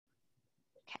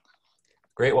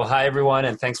Great. Well, hi, everyone,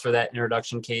 and thanks for that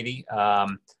introduction, Katie.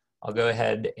 I'll go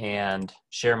ahead and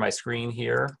share my screen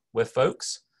here with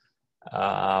folks.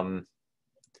 So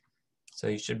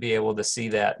you should be able to see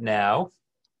that now.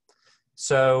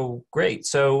 So great.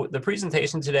 So the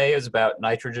presentation today is about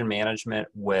nitrogen management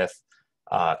with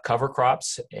cover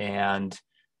crops. And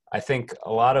I think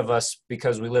a lot of us,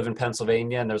 because we live in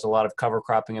Pennsylvania and there's a lot of cover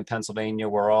cropping in Pennsylvania,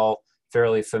 we're all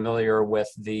fairly familiar with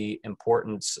the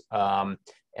importance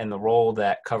and the role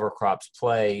that cover crops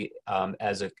play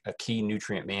as a key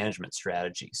nutrient management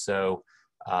strategy. So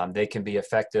they can be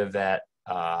effective at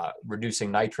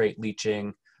reducing nitrate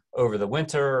leaching over the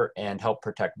winter and help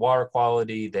protect water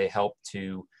quality. They help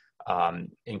to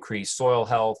increase soil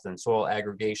health and soil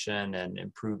aggregation and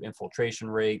improve infiltration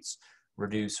rates,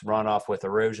 reduce runoff with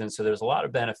erosion. So there's a lot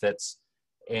of benefits.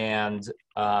 And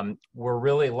we're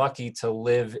really lucky to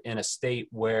live in a state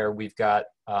where we've got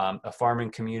a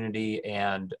farming community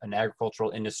and an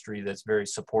agricultural industry that's very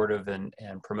supportive and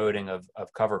promoting of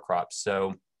cover crops.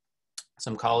 So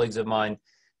some colleagues of mine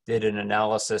did an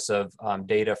analysis of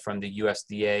data from the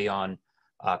USDA on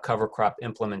cover crop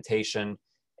implementation.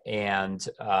 And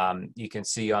you can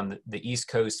see on the East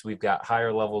Coast, we've got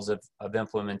higher levels of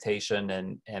implementation,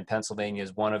 and Pennsylvania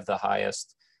is one of the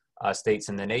highest states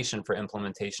in the nation for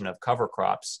implementation of cover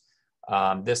crops.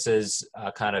 This is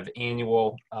a kind of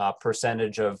annual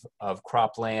percentage of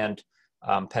cropland.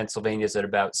 Pennsylvania is at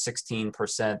about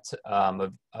 16%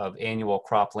 of annual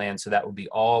cropland, so that would be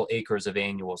all acres of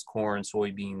annuals: corn,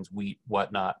 soybeans, wheat,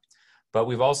 whatnot. But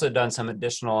we've also done some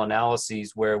additional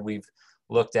analyses where we've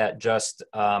looked at just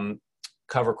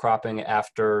cover cropping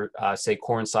after, say,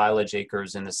 corn silage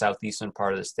acres in the southeastern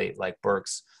part of the state, like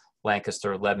Berks,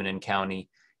 Lancaster, Lebanon County,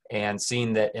 and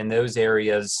seen that in those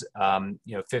areas,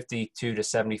 52 to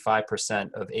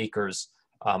 75% of acres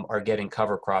are getting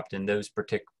cover cropped in those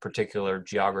particular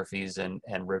geographies and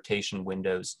rotation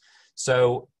windows.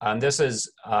 So this is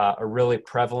a really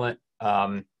prevalent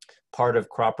part of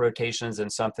crop rotations, and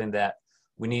something that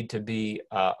we need to be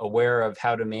aware of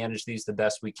how to manage these the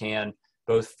best we can,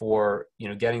 both for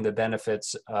getting the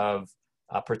benefits of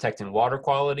protecting water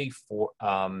quality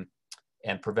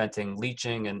and preventing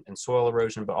leaching and soil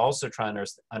erosion, but also trying to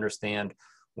understand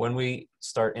when we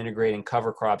start integrating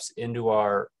cover crops into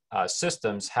our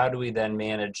systems, how do we then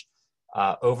manage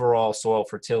overall soil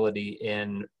fertility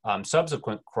in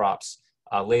subsequent crops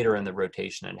later in the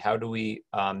rotation, and how do we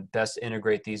best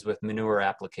integrate these with manure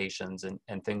applications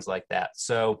and things like that.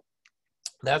 So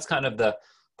that's kind of the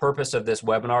purpose of this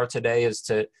webinar today, is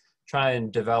to try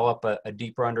and develop a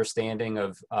deeper understanding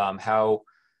of how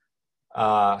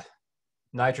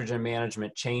nitrogen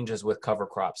management changes with cover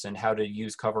crops, and how to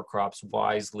use cover crops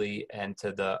wisely and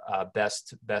to the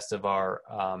best of our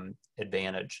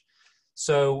advantage.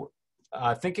 So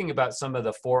thinking about some of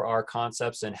the 4R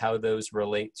concepts and how those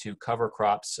relate to cover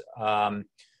crops,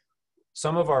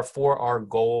 some of our 4R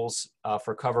goals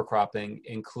for cover cropping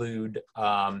include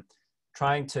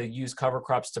trying to use cover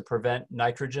crops to prevent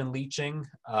nitrogen leaching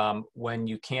when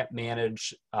you can't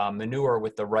manage manure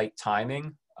with the right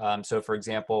timing. So for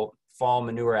example, fall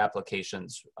manure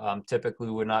applications. Typically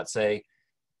we would not say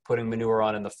putting manure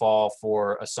on in the fall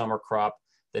for a summer crop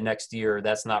the next year.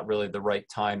 That's not really the right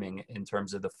timing in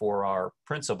terms of the 4R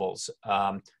principles.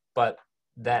 But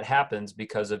that happens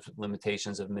because of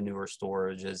limitations of manure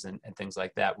storages and things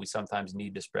like that. We sometimes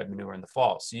need to spread manure in the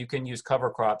fall. So you can use cover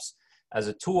crops as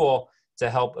a tool to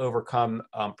help overcome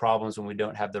problems when we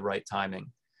don't have the right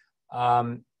timing.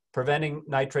 Preventing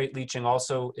nitrate leaching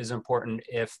also is important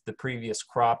if the previous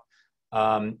crop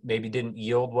maybe didn't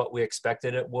yield what we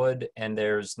expected it would, and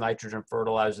there's nitrogen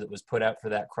fertilizer that was put out for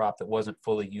that crop that wasn't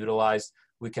fully utilized.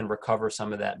 We can recover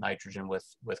some of that nitrogen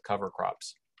with cover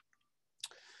crops.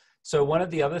 So one of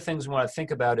the other things we want to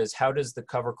think about is, how does the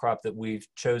cover crop that we've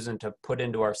chosen to put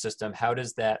into our system, how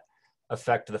does that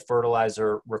affect the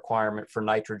fertilizer requirement for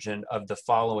nitrogen of the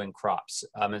following crops?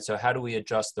 And so how do we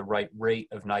adjust the right rate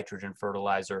of nitrogen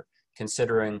fertilizer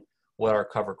considering what our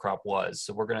cover crop was?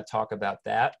 So we're going to talk about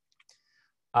that.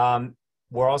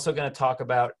 We're also going to talk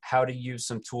about how to use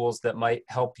some tools that might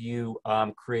help you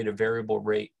create a variable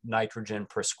rate nitrogen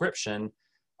prescription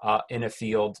in a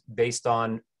field based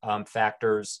on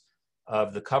factors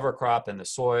of the cover crop and the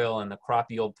soil and the crop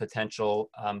yield potential.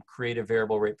 Create a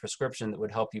variable rate prescription that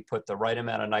would help you put the right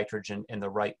amount of nitrogen in the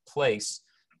right place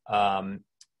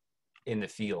in the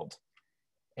field.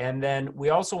 And then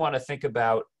we also want to think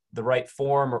about the right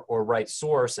form or right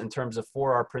source in terms of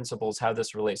 4R principles. How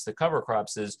this relates to cover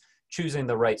crops is choosing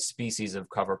the right species of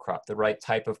cover crop, the right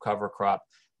type of cover crop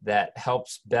that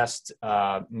helps best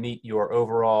meet your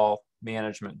overall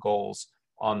management goals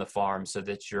on the farm so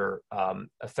that you're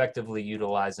effectively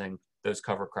utilizing those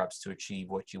cover crops to achieve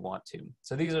what you want to.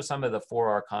 So these are some of the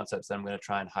 4R concepts that I'm going to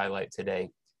try and highlight today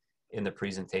in the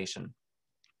presentation.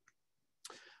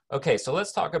 Okay, so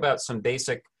let's talk about some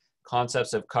basic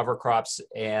concepts of cover crops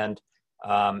and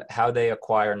how they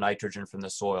acquire nitrogen from the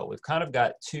soil. We've kind of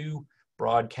got two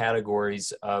broad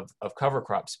categories of cover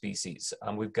crop species.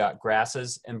 We've got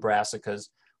grasses and brassicas,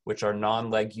 which are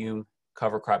non-legume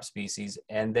cover crop species,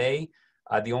 and they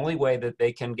the only way that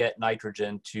they can get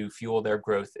nitrogen to fuel their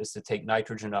growth is to take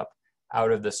nitrogen up out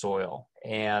of the soil.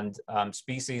 And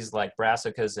species like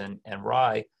brassicas and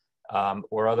rye,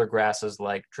 or other grasses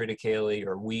like triticale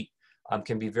or wheat,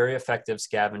 can be very effective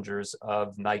scavengers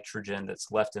of nitrogen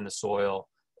that's left in the soil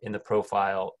in the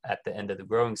profile at the end of the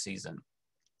growing season.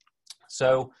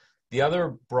 So the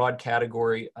other broad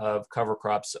category of cover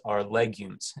crops are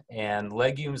legumes, and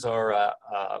legumes are a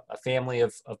family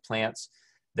of plants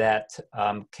that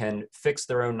can fix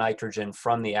their own nitrogen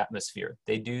from the atmosphere.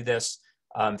 They do this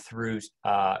through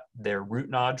their root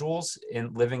nodules.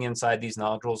 Living inside these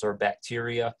nodules are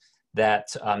bacteria that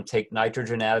take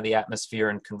nitrogen out of the atmosphere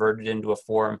and convert it into a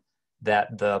form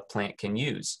that the plant can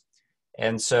use.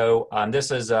 And so this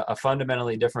is a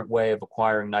fundamentally different way of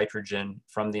acquiring nitrogen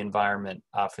from the environment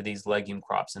for these legume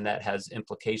crops, and that has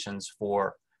implications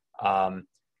for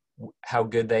how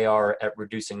good they are at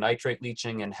reducing nitrate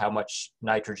leaching and how much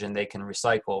nitrogen they can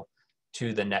recycle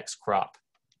to the next crop.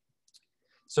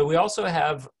 So we also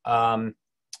have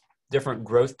different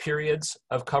growth periods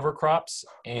of cover crops,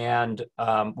 and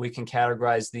we can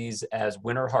categorize these as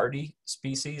winter hardy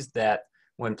species that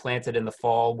when planted in the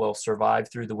fall will survive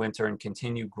through the winter and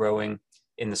continue growing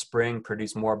in the spring,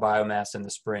 produce more biomass in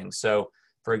the spring. So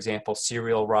for example,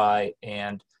 cereal rye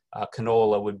and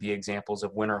canola would be examples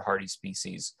of winter hardy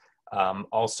species.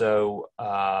 Also,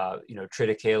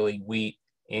 triticale, wheat,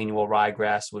 annual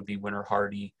ryegrass would be winter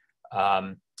hardy.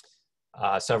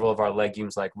 Several of our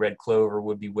legumes like red clover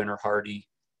would be winter hardy.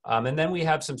 And then we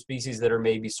have some species that are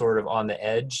maybe sort of on the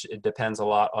edge. It depends a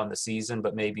lot on the season,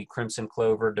 but maybe crimson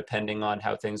clover, depending on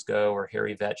how things go, or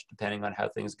hairy vetch, depending on how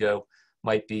things go,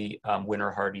 might be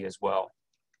winter hardy as well.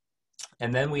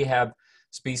 And then we have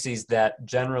species that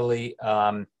generally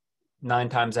 9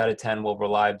 times out of 10 will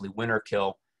reliably winter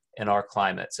kill in our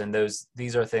climates. And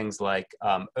these are things like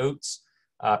oats,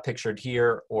 pictured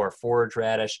here, or forage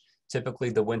radish. Typically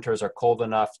the winters are cold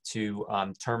enough to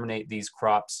terminate these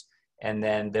crops, and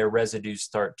then their residues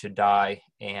start to die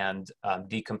and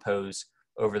decompose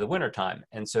over the wintertime.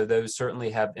 And so those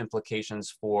certainly have implications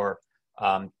for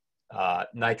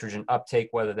nitrogen uptake,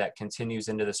 whether that continues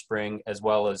into the spring, as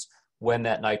well as when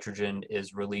that nitrogen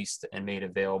is released and made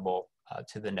available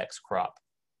to the next crop.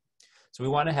 So we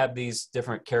want to have these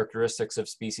different characteristics of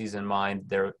species in mind.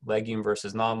 They're legume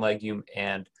versus non-legume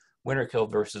and winter kill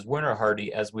versus winter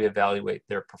hardy as we evaluate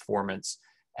their performance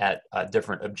at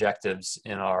different objectives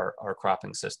in our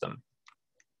cropping system.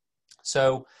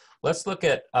 So let's look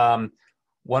at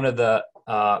one of the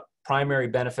primary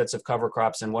benefits of cover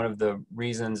crops, and one of the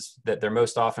reasons that they're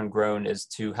most often grown is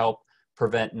to help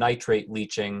prevent nitrate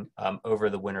leaching over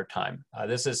the winter time.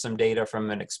 This is some data from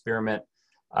an experiment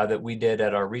that we did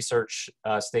at our research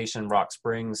station, Rock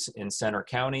Springs in Center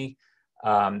County.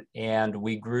 And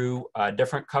we grew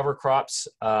different cover crops.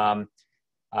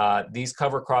 These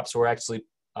cover crops were actually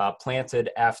planted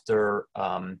after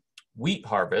wheat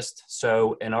harvest.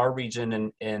 So in our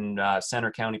region in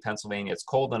Center County, Pennsylvania, it's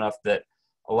cold enough that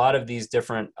a lot of these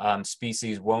different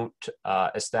species won't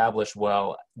establish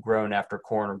well grown after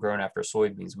corn or grown after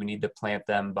soybeans. We need to plant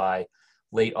them by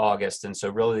late August. And so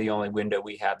really the only window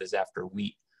we have is after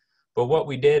wheat. But what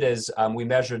we did is we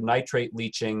measured nitrate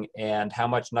leaching and how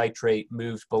much nitrate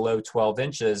moved below 12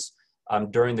 inches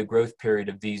during the growth period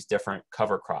of these different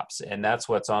cover crops. And that's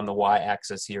what's on the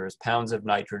y-axis here, is pounds of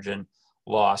nitrogen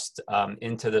lost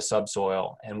into the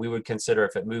subsoil. And we would consider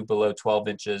if it moved below 12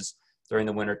 inches during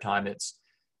the wintertime, it's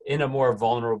in a more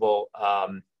vulnerable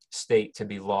state to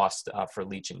be lost for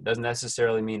leaching. Doesn't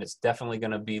necessarily mean it's definitely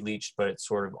going to be leached, but it's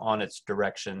sort of on its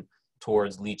direction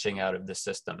towards leaching out of the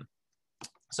system.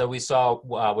 So we saw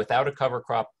without a cover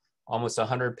crop, almost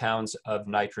 100 pounds of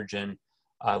nitrogen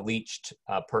leached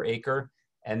per acre.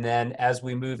 And then as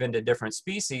we move into different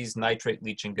species, nitrate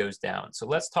leaching goes down. So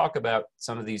let's talk about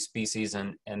some of these species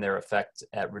and their effect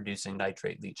at reducing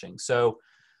nitrate leaching. So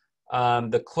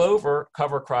the clover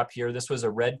cover crop here, this was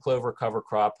a red clover cover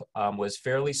crop, was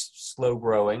fairly slow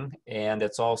growing, and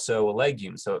it's also a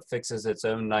legume, so it fixes its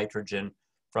own nitrogen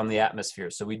from the atmosphere.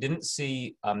 So we didn't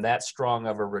see that strong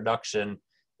of a reduction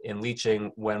in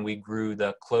leaching when we grew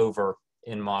the clover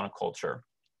in monoculture.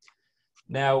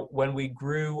 Now, when we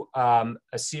grew a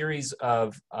series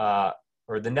of,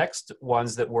 or the next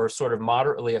ones that were sort of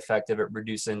moderately effective at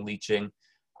reducing leaching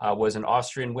was an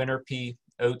Austrian winter pea,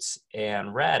 oats,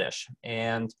 and radish.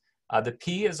 And the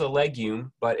pea is a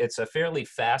legume, but it's a fairly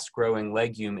fast-growing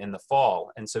legume in the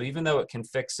fall. And so even though it can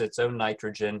fix its own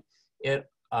nitrogen, it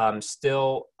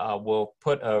still will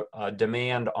put a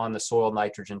demand on the soil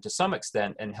nitrogen to some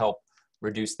extent and help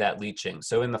reduce that leaching.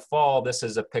 So in the fall, this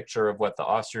is a picture of what the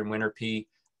Austrian winter pea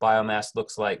biomass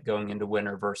looks like going into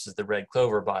winter versus the red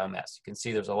clover biomass. You can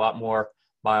see there's a lot more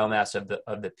biomass of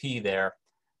the pea there.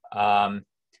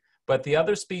 But the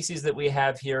other species that we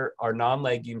have here are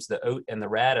non-legumes, the oat and the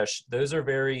radish. Those are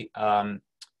very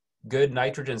good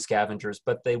nitrogen scavengers,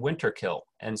 but they winter kill.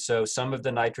 And so some of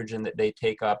the nitrogen that they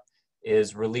take up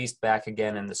is released back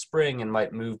again in the spring and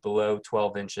might move below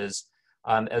 12 inches,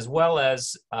 as well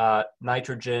as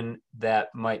nitrogen that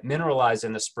might mineralize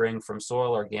in the spring from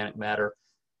soil organic matter.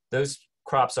 Those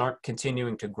crops aren't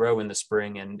continuing to grow in the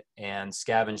spring and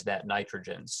scavenge that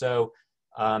nitrogen. So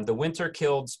the winter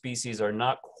killed species are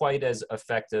not quite as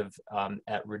effective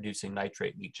at reducing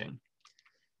nitrate leaching.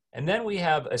 And then we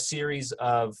have a series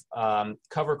of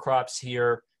cover crops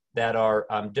here that are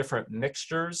different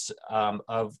mixtures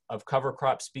of cover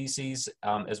crop species,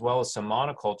 as well as some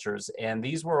monocultures. And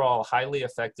these were all highly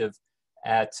effective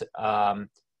at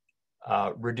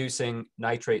reducing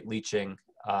nitrate leaching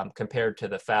compared to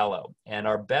the fallow. And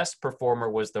our best performer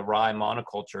was the rye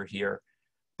monoculture here.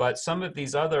 But some of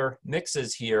these other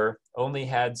mixes here only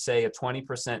had, say, a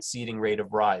 20% seeding rate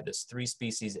of rye. This 3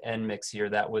 species N mix here,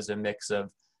 that was a mix of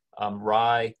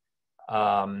rye,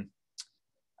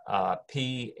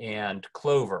 pea, and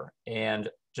clover. And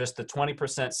just the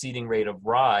 20% seeding rate of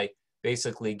rye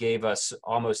basically gave us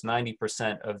almost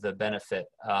 90% of the benefit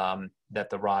that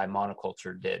the rye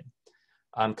monoculture did.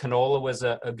 Canola was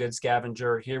a good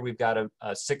scavenger. Here we've got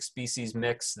a 6 species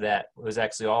mix that was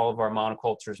actually all of our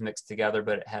monocultures mixed together,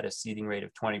 but it had a seeding rate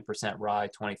of 20% rye,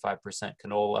 25%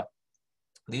 canola.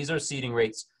 These are seeding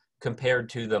rates compared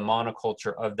to the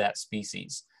monoculture of that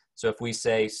species. So if we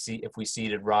say, if we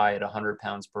seeded rye at 100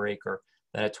 pounds per acre,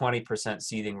 then a 20%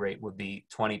 seeding rate would be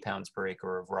 20 pounds per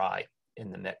acre of rye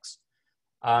in the mix.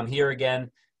 Here again,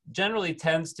 generally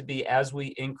tends to be as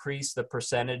we increase the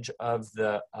percentage of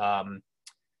the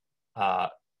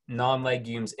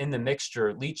non-legumes in the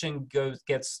mixture, leaching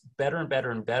gets better and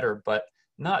better and better, but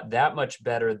not that much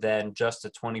better than just a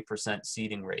 20%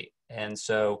 seeding rate. And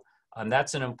so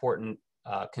that's an important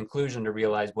conclusion to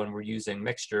realize when we're using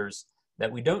mixtures,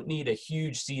 that we don't need a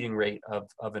huge seeding rate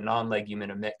of a non-legume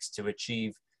in a mix to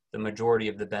achieve the majority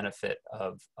of the benefit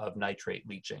of nitrate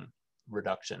leaching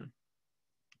reduction.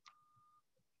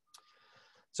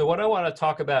 So what I want to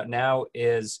talk about now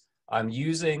is I'm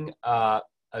using a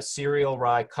cereal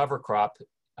rye cover crop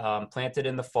planted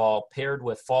in the fall paired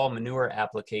with fall manure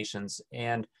applications,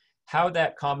 and how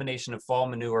that combination of fall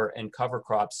manure and cover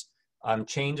crops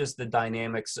changes the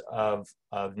dynamics of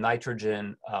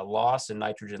nitrogen loss and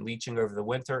nitrogen leaching over the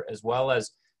winter, as well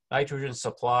as nitrogen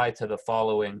supply to the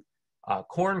following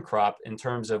corn crop in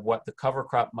terms of what the cover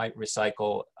crop might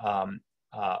recycle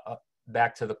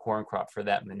back to the corn crop for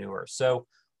that manure. So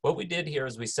what we did here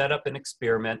is we set up an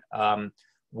experiment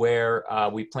where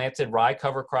we planted rye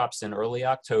cover crops in early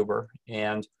October.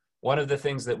 And one of the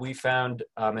things that we found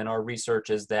in our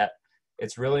research is that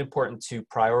it's really important to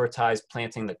prioritize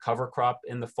planting the cover crop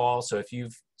in the fall. So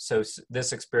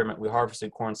this experiment, we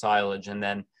harvested corn silage, and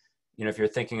then, if you're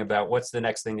thinking about what's the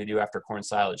next thing to do after corn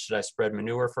silage, should I spread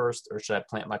manure first or should I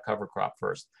plant my cover crop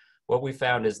first? What we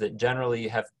found is that generally you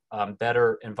have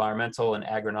better environmental and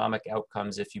agronomic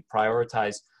outcomes if you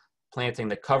prioritize planting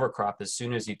the cover crop as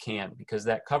soon as you can, because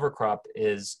that cover crop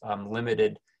is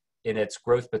limited in its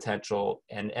growth potential,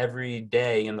 and every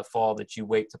day in the fall that you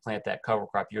wait to plant that cover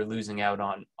crop, you're losing out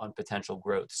on potential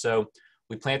growth. So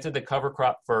we planted the cover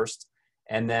crop first,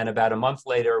 and then about a month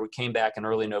later, we came back in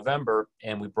early November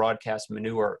and we broadcast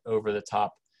manure over the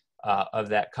top of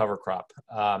that cover crop.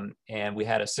 And we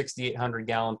had a 6,800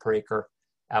 gallon per acre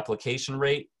application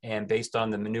rate, and based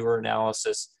on the manure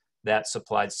analysis, that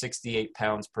supplied 68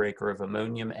 pounds per acre of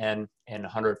ammonium N and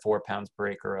 104 pounds per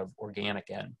acre of organic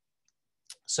N.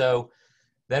 So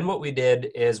then what we did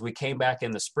is we came back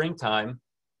in the springtime.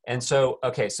 And so,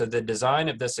 okay, so the design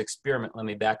of this experiment, let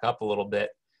me back up a little bit.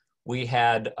 We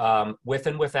had with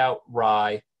and without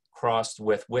rye crossed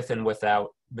with and without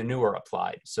manure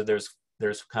applied. So there's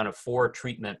kind of 4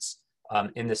 treatments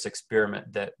in this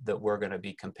experiment that we're going to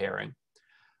be comparing.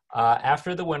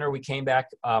 After the winter, we came back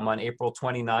on April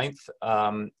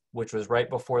 29th, which was right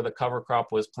before the cover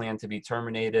crop was planned to be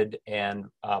terminated and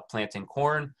planting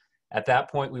corn. At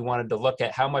that point, we wanted to look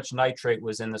at how much nitrate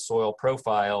was in the soil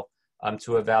profile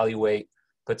to evaluate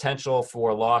potential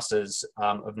for losses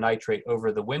of nitrate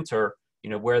over the winter,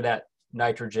 where that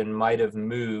nitrogen might have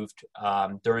moved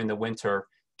during the winter,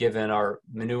 given our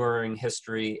manuring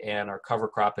history and our cover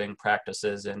cropping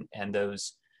practices and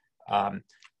those.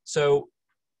 So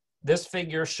this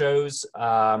figure shows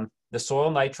the soil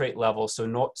nitrate level.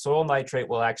 So soil nitrate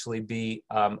will actually be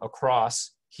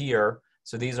across here.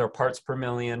 So these are parts per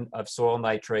million of soil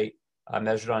nitrate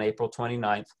measured on April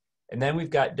 29th. And then we've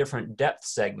got different depth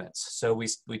segments. So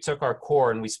we took our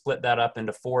core and we split that up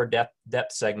into 4 depth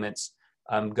segments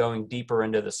going deeper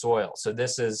into the soil. So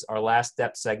this is our last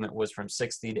depth segment was from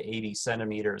 60 to 80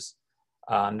 centimeters.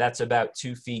 That's about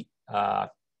 2 feet,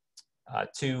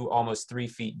 2, almost 3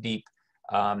 feet deep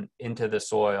into the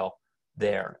soil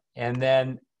there. And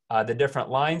then the different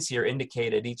lines here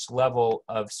indicate at each level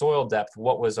of soil depth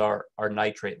what was our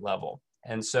nitrate level.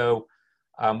 And so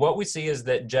what we see is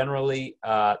that generally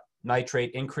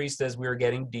nitrate increased as we were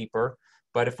getting deeper.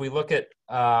 But if we look at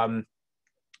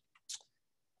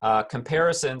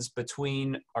comparisons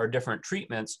between our different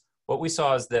treatments, what we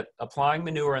saw is that applying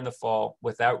manure in the fall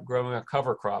without growing a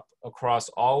cover crop across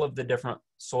all of the different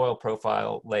soil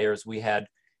profile layers, we had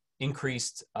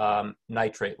increased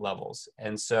nitrate levels.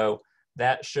 And so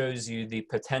that shows you the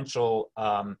potential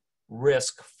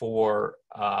risk for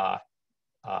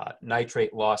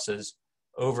nitrate losses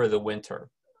over the winter.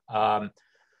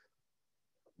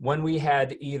 When we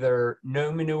had either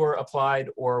no manure applied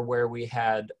or where we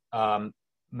had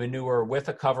manure with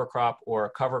a cover crop or a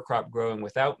cover crop growing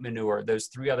without manure, those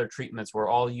 3 other treatments were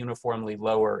all uniformly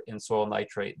lower in soil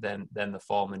nitrate than the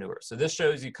fall manure. So this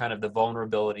shows you kind of the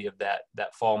vulnerability of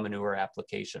that fall manure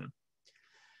application.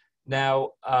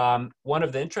 Now, one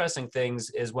of the interesting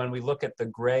things is when we look at the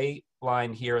gray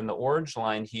line here and the orange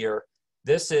line here,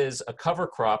 this is a cover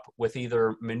crop with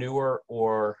either manure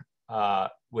or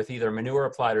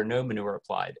applied or no manure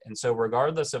applied. And so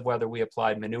regardless of whether we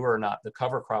applied manure or not, the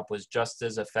cover crop was just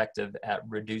as effective at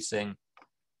reducing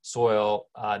soil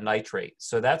nitrate.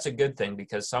 So that's a good thing,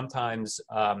 because sometimes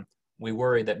we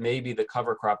worry that maybe the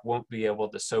cover crop won't be able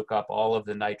to soak up all of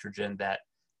the nitrogen that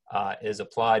is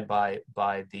applied by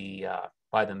the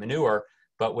manure.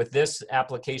 But with this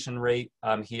application rate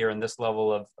here and this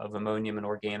level of ammonium and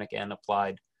organic N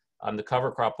applied, the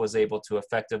cover crop was able to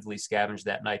effectively scavenge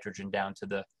that nitrogen down to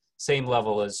the same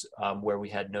level as where we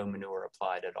had no manure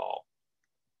applied at all.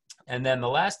 And then the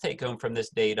last take home from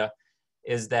this data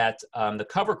is that the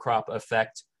cover crop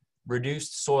effect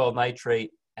reduced soil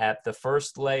nitrate at the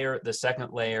first layer, the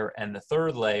second layer, and the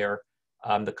third layer.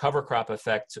 The cover crop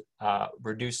effect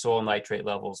reduced soil nitrate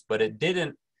levels, but it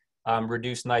didn't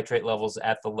reduce nitrate levels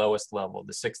at the lowest level,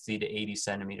 the 60 to 80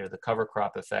 centimeter. The cover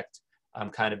crop effect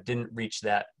kind of didn't reach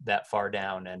that far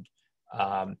down. And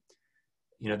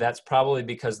that's probably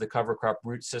because the cover crop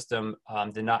root system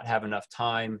did not have enough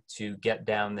time to get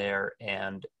down there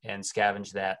and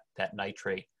scavenge that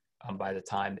nitrate by the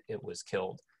time it was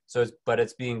killed. So, but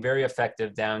it's being very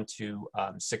effective down to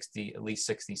at least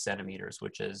 60 centimeters,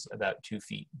 which is about 2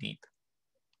 feet deep.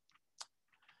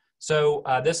 So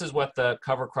this is what the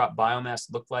cover crop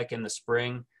biomass looked like in the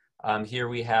spring. Here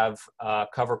we have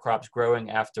cover crops growing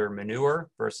after manure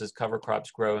versus cover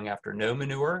crops growing after no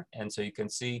manure. And so you can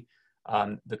see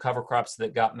the cover crops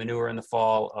that got manure in the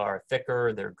fall are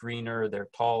thicker, they're greener, they're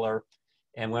taller.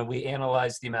 And when we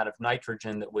analyzed the amount of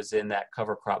nitrogen that was in that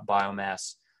cover crop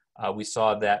biomass, we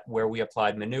saw that where we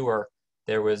applied manure,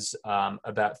 there was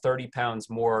about 30 pounds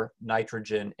more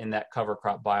nitrogen in that cover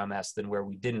crop biomass than where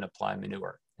we didn't apply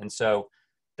manure. And so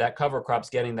that cover crop's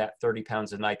getting that 30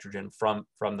 pounds of nitrogen from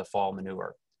the fall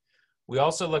manure. We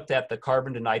also looked at the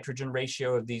carbon to nitrogen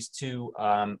ratio of these 2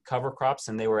 cover crops,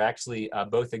 and they were actually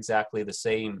both exactly the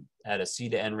same at a C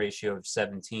to N ratio of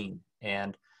 17.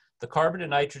 And the carbon to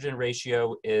nitrogen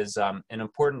ratio is an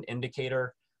important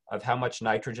indicator of how much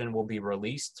nitrogen will be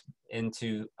released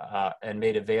into and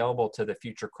made available to the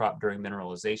future crop during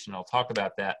mineralization. I'll talk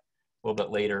about that a little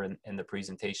bit later in the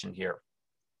presentation here.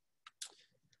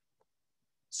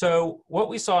 So what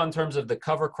we saw in terms of the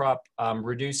cover crop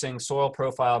reducing soil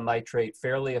profile nitrate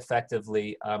fairly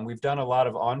effectively, we've done a lot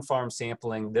of on-farm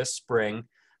sampling this spring,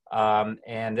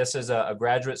 and this is a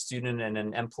graduate student and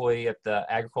an employee at the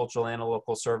Agricultural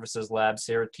Analytical Services Lab,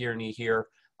 Sarah Tierney here,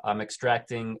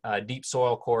 extracting deep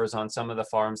soil cores on some of the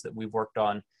farms that we've worked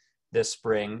on this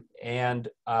spring. And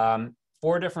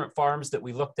 4 different farms that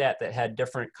we looked at that had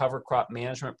different cover crop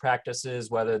management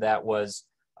practices, whether that was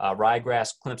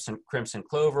ryegrass crimson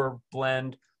clover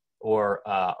blend, or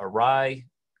a rye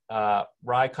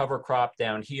cover crop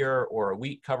down here, or a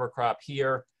wheat cover crop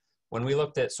here. When we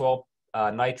looked at soil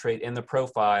nitrate in the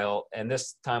profile, and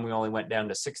this time we only went down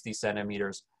to 60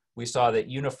 centimeters, we saw that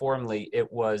uniformly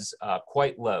it was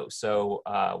quite low. So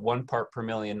 1 part per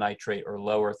million nitrate or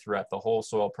lower throughout the whole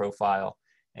soil profile.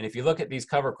 And if you look at these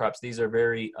cover crops, these are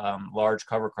very large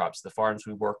cover crops. The farms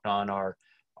we worked on are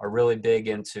really big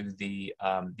into the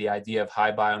idea of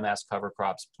high biomass cover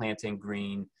crops, planting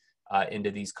green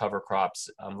into these cover crops,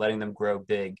 letting them grow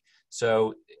big.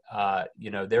 So,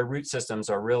 you know, their root systems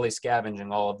are really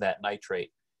scavenging all of that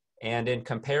nitrate. And in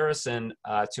comparison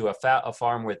to a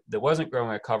farm that wasn't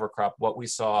growing a cover crop, what we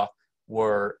saw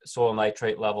were soil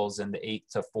nitrate levels in the 8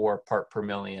 to 4 part per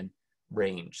million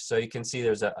range. So you can see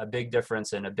there's a big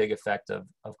difference and a big effect of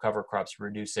cover crops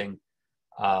reducing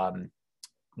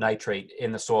nitrate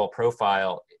in the soil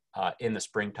profile in the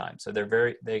springtime. So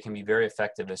they can be very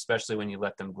effective, especially when you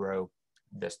let them grow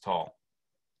this tall.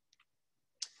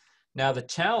 Now the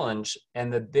challenge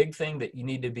and the big thing that you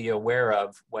need to be aware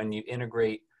of when you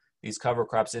integrate these cover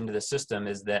crops into the system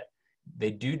is that they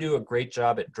do a great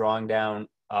job at drawing down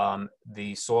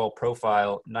the soil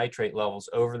profile nitrate levels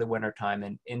over the wintertime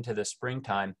and into the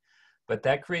springtime. But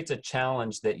that creates a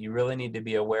challenge that you really need to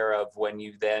be aware of when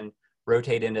you then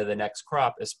rotate into the next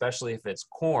crop, especially if it's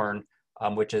corn,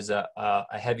 which is a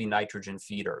heavy nitrogen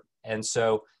feeder. And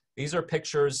so these are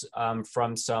pictures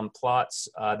from some plots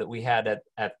that we had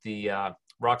at the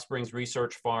Rock Springs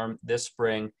Research Farm this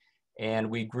spring. And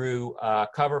we grew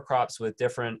cover crops with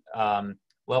different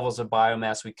levels of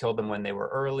biomass. We killed them when they were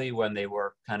early, when they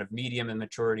were kind of medium in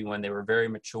maturity, when they were very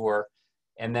mature.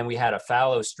 And then we had a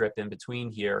fallow strip in between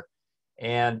here.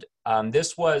 And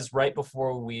this was right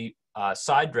before we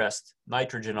side dressed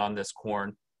nitrogen on this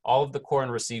corn. All of the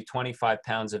corn received 25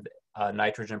 pounds of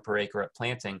nitrogen per acre at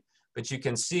planting. But you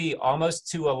can see almost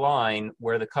to a line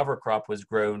where the cover crop was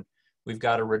grown, we've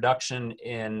got a reduction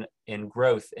in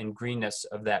growth and greenness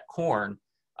of that corn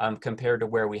compared to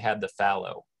where we had the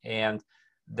fallow. And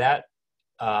that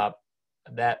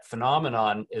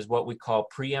phenomenon is what we call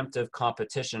preemptive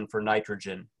competition for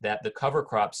nitrogen, that the cover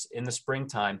crops in the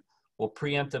springtime will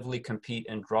preemptively compete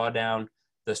and draw down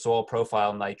the soil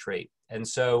profile nitrate. And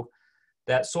so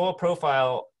that soil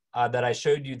profile that I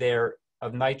showed you there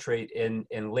of nitrate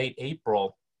in late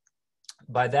April,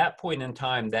 by that point in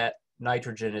time, that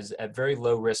nitrogen is at very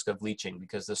low risk of leaching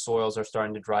because the soils are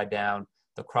starting to dry down,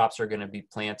 the crops are going to be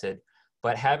planted.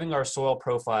 But having our soil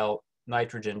profile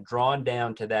nitrogen drawn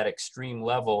down to that extreme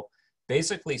level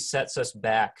basically sets us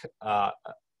back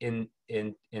in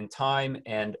time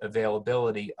and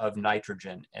availability of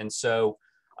nitrogen. And so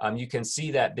you can see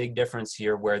that big difference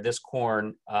here where this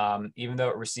corn, even though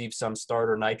it received some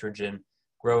starter nitrogen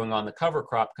growing on the cover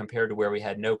crop compared to where we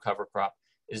had no cover crop,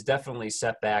 is definitely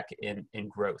set back in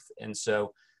growth. And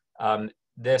so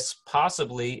this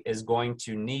possibly is going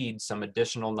to need some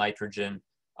additional nitrogen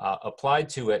applied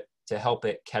to it to help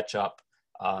it catch up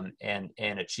and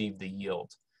achieve the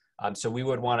yield. So we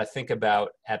would want to think about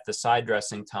at the side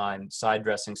dressing time, side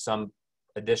dressing some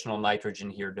additional nitrogen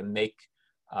here to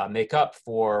make up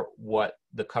for what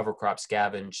the cover crop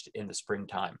scavenged in the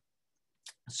springtime.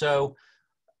 So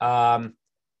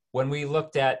when we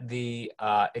looked at the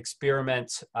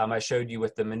experiment I showed you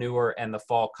with the manure and the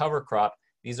fall cover crop,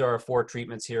 these are our 4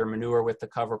 treatments here: manure with the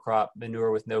cover crop, manure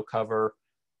with no cover,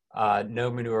 no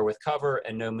manure with cover,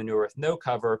 and no manure with no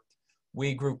cover.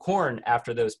 We grew corn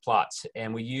after those plots,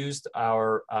 and we used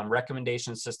our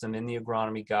recommendation system in the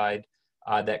agronomy guide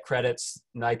that credits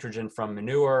nitrogen from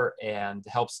manure and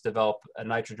helps develop a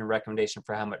nitrogen recommendation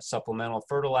for how much supplemental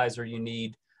fertilizer you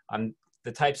need.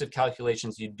 The types of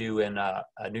calculations you do in a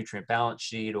nutrient balance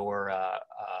sheet or a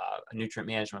nutrient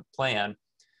management plan.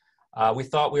 We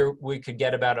thought we could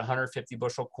get about 150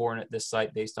 bushel corn at this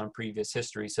site based on previous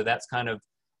history. So that's kind of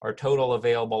our total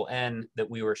available N that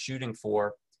we were shooting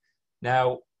for.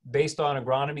 Now, based on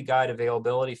agronomy guide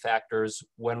availability factors,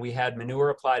 when we had manure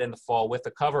applied in the fall with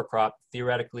the cover crop,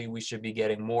 theoretically we should be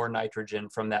getting more nitrogen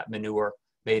from that manure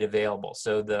made available.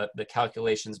 So the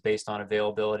calculations based on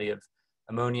availability of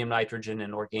ammonium nitrogen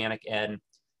and organic N,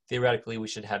 theoretically we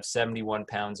should have 71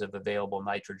 pounds of available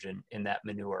nitrogen in that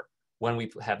manure when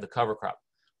we have the cover crop.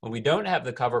 When we don't have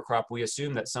the cover crop, we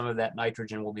assume that some of that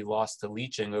nitrogen will be lost to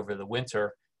leaching over the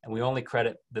winter, and we only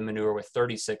credit the manure with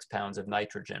 36 pounds of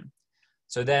nitrogen.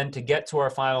 So then to get to our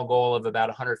final goal of about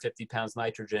 150 pounds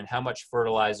nitrogen, how much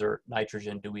fertilizer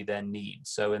nitrogen do we then need?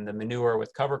 So in the manure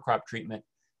with cover crop treatment,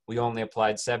 we only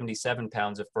applied 77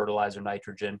 pounds of fertilizer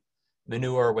nitrogen.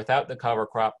 Manure without the cover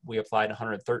crop, we applied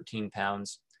 113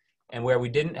 pounds. And where we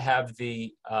didn't have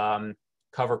the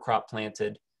cover crop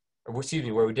planted, or excuse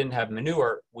me, where we didn't have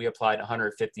manure, we applied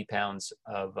 150 pounds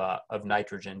of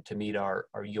nitrogen to meet our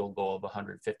yield goal of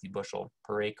 150 bushel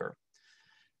per acre.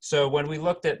 So when we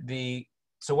looked at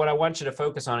so what I want you to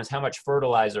focus on is how much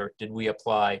fertilizer did we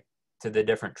apply to the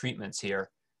different treatments here.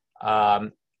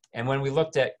 And when we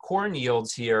looked at corn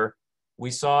yields here, we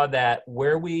saw that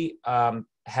where we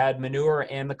had manure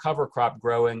and the cover crop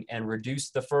growing and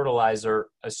reduced the fertilizer,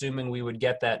 assuming we would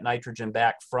get that nitrogen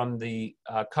back from the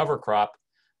cover crop,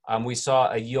 we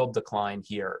saw a yield decline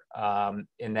here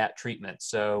in that treatment.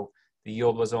 So the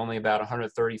yield was only about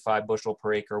 135 bushel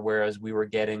per acre, whereas we were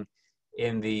getting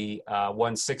in the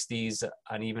 160s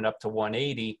and even up to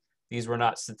 180. These were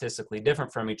not statistically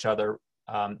different from each other,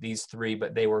 these three,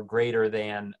 but they were greater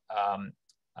than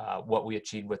what we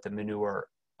achieved with the manure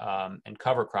and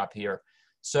cover crop here.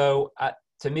 So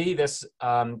to me, this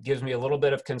gives me a little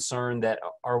bit of concern that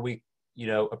are we,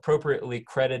 appropriately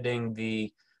crediting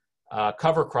the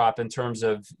cover crop in terms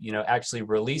of, actually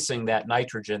releasing that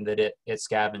nitrogen that it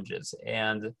scavenges.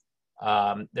 And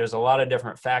there's a lot of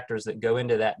different factors that go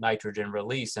into that nitrogen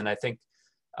release. And I think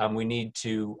we need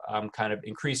to kind of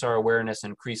increase our awareness,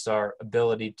 increase our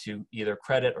ability to either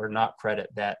credit or not credit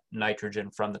that nitrogen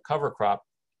from the cover crop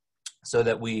so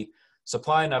that we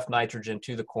supply enough nitrogen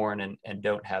to the corn and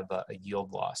don't have a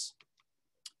yield loss.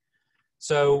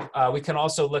 So we can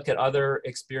also look at other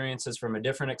experiences from a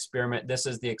different experiment. This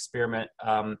is the experiment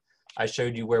I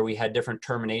showed you where we had different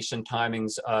termination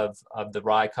timings of the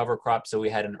rye cover crop. So we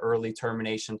had an early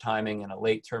termination timing and a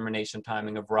late termination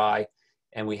timing of rye,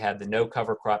 and we had the no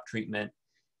cover crop treatment.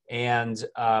 And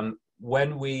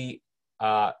when we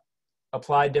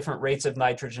applied different rates of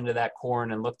nitrogen to that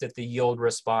corn and looked at the yield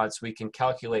response, we can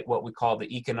calculate what we call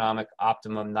the economic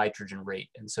optimum nitrogen rate.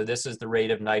 And so this is the rate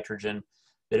of nitrogen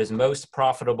that is most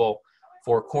profitable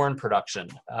for corn production.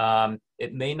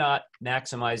 It may not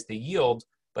maximize the yield,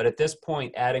 but at this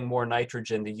point, adding more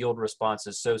nitrogen, the yield response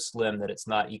is so slim that it's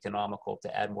not economical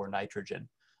to add more nitrogen.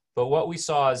 But what we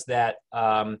saw is that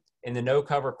in the no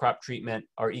cover crop treatment,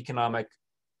 our economic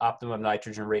optimum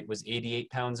nitrogen rate was 88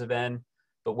 pounds of N,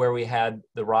 but where we had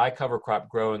the rye cover crop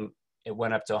growing, it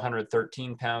went up to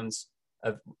 113 pounds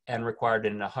of N required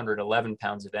and 111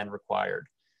 pounds of N required.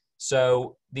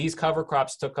 So these cover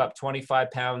crops took up 25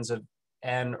 pounds of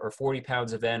N or 40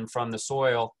 pounds of N from the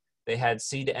soil. They had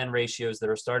C to N ratios that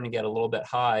are starting to get a little bit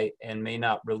high and may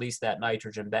not release that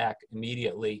nitrogen back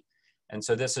immediately. And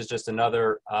so this is just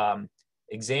another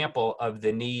example of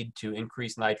the need to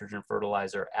increase nitrogen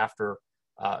fertilizer after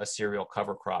a cereal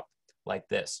cover crop like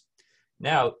this.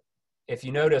 Now, if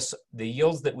you notice the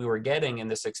yields that we were getting in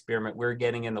this experiment, we were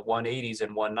getting in the 180s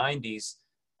and 190s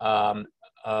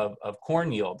of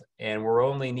corn yield, and we're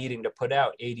only needing to put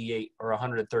out 88 or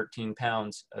 113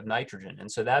 pounds of nitrogen.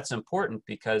 And so that's important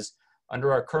because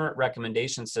under our current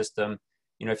recommendation system,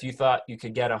 if you thought you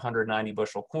could get 190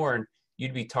 bushel corn,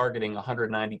 you'd be targeting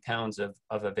 190 pounds of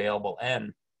available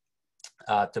N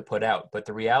to put out. But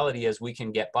the reality is we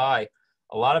can get by,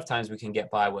 a lot of times we can get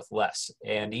by with less.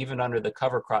 And even under the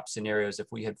cover crop scenarios, if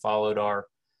we had followed our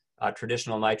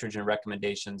traditional nitrogen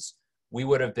recommendations, we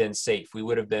would have been safe. We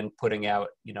would have been putting out,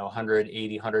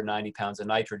 180, 190 pounds of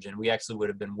nitrogen. We actually would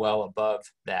have been well above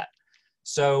that.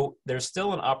 So there's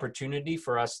still an opportunity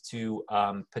for us to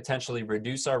potentially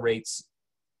reduce our rates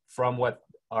from what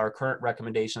our current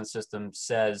recommendation system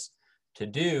says to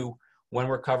do when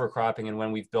we're cover cropping and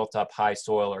when we've built up high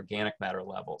soil organic matter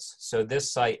levels. So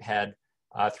this site had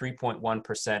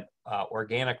 3.1%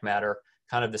 organic matter.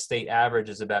 Kind of the state average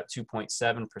is about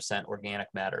 2.7% organic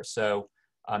matter. So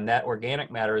that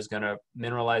organic matter is going to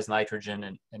mineralize nitrogen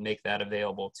and make that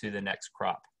available to the next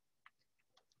crop.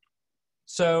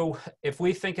 So if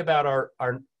we think about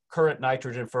our current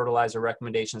nitrogen fertilizer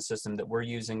recommendation system that we're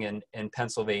using in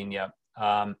Pennsylvania,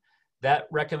 that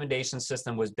recommendation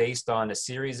system was based on a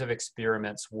series of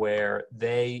experiments where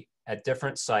they, at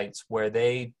different sites, where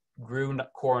they grew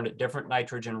corn at different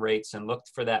nitrogen rates and looked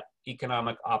for that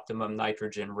economic optimum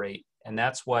nitrogen rate. And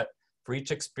that's what, for each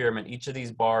experiment, each of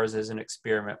these bars is an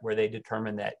experiment where they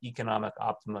determine that economic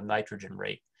optimum nitrogen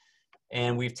rate.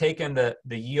 And we've taken the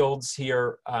yields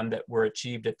here that were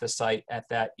achieved at the site at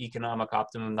that economic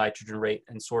optimum nitrogen rate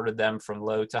and sorted them from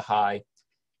low to high.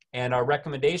 And our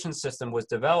recommendation system was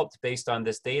developed based on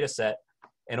this data set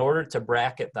in order to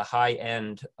bracket the high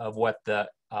end of what the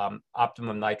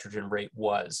optimum nitrogen rate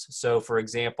was. So for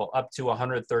example, up to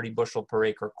 130 bushel per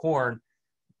acre corn,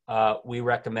 we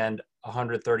recommend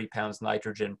 130 pounds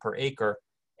nitrogen per acre.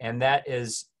 And that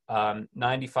is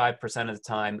 95% of the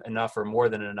time enough or more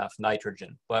than enough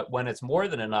nitrogen. But when it's more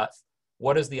than enough,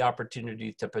 what is the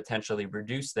opportunity to potentially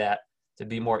reduce that to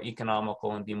be more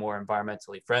economical and be more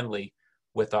environmentally friendly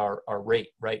with our rate,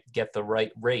 right? Get the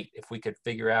right rate. If we could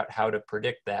figure out how to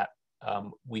predict that,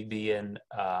 we'd be in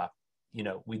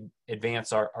we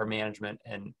advance our management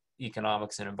and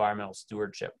economics and environmental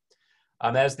stewardship.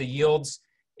 As the yields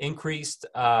increased,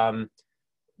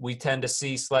 we tend to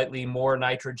see slightly more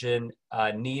nitrogen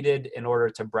needed in order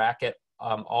to bracket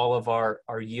all of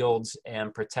our yields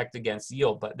and protect against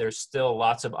yield, but there's still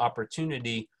lots of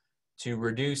opportunity to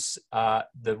reduce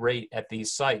the rate at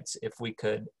these sites if we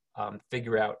could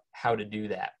figure out how to do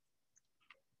that.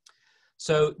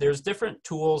 So there's different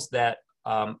tools that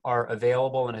are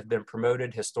available and have been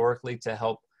promoted historically to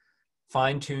help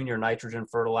fine-tune your nitrogen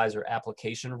fertilizer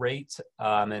application rate.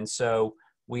 And so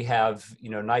we have,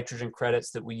 nitrogen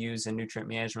credits that we use in nutrient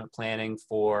management planning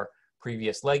for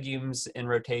previous legumes in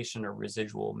rotation or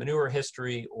residual manure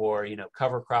history, or,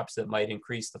 cover crops that might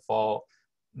increase the fall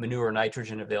manure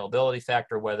nitrogen availability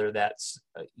factor, whether that's,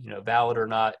 valid or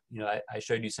not. I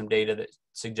showed you some data that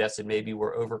suggested maybe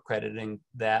we're over-crediting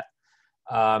that.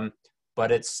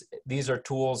 But these are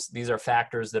tools, these are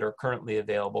factors that are currently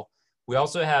available. We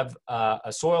also have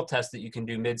a soil test that you can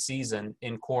do mid-season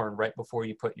in corn right before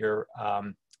you put your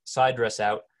side dress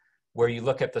out, where you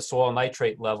look at the soil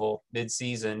nitrate level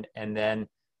mid-season, and then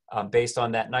based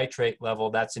on that nitrate level,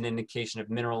 that's an indication of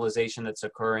mineralization that's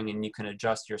occurring, and you can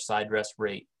adjust your side dress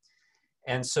rate.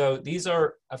 And so these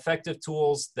are effective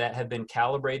tools that have been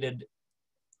calibrated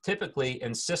typically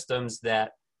in systems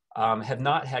that have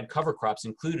not had cover crops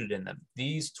included in them.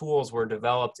 These tools were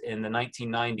developed in the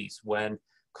 1990s when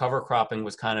cover cropping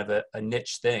was kind of a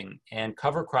niche thing, and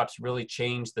cover crops really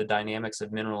changed the dynamics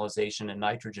of mineralization and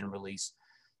nitrogen release.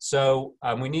 So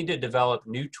we need to develop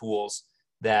new tools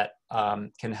that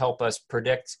can help us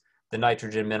predict the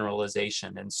nitrogen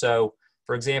mineralization. And so,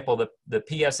 for example, the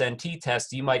PSNT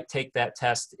test, you might take that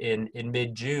test in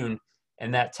mid-June,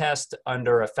 and that test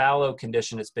under a fallow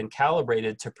condition has been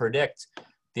calibrated to predict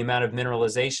the amount of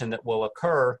mineralization that will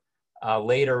occur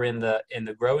later in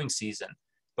the growing season.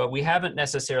 But we haven't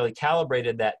necessarily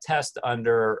calibrated that test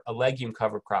under a legume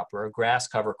cover crop or a grass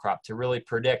cover crop to really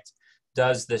predict,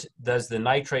 does the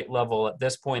nitrate level at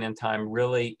this point in time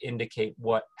really indicate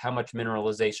how much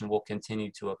mineralization will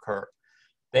continue to occur?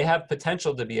 They have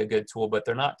potential to be a good tool, but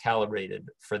they're not calibrated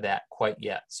for that quite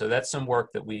yet. So that's some work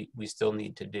that we still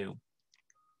need to do.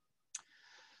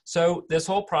 So this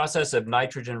whole process of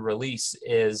nitrogen release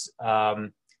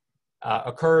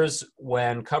occurs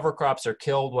when cover crops are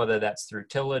killed, whether that's through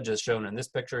tillage, as shown in this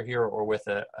picture here, or with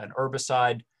an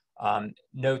herbicide,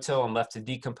 no-till and left to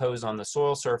decompose on the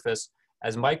soil surface.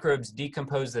 As microbes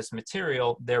decompose this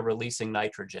material, they're releasing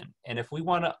nitrogen. And if we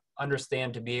want to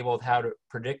understand to be able to how to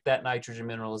predict that nitrogen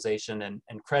mineralization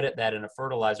and credit that in a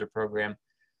fertilizer program,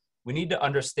 we need to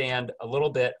understand a little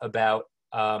bit about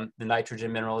the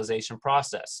nitrogen mineralization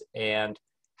process and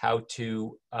how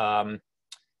to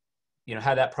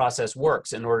how that process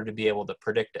works in order to be able to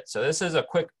predict it. So this is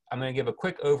I'm going to give a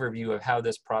quick overview of how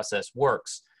this process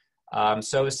works.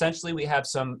 So essentially we have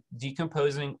some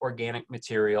decomposing organic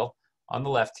material on the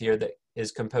left here that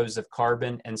is composed of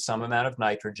carbon and some amount of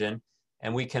nitrogen,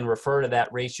 and we can refer to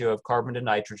that ratio of carbon to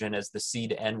nitrogen as the C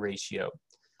to N ratio.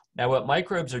 Now what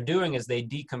microbes are doing as they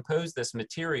decompose this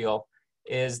material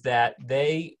is that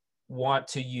they want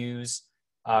to use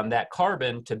that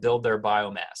carbon to build their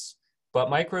biomass. But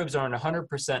microbes aren't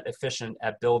 100% efficient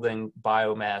at building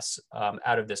biomass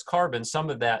out of this carbon. Some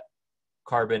of that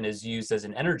carbon is used as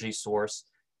an energy source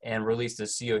and released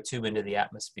as CO2 into the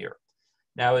atmosphere.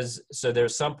 Now, so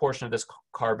there's some portion of this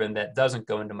carbon that doesn't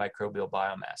go into microbial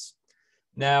biomass.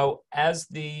 Now, as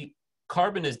the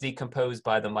carbon is decomposed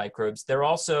by the microbes, they're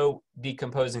also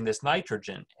decomposing this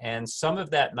nitrogen. And some of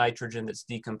that nitrogen that's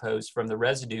decomposed from the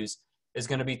residues is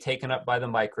going to be taken up by the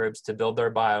microbes to build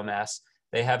their biomass.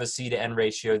 They have a C to N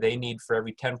ratio. They need, for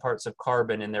every 10 parts of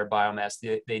carbon in their biomass,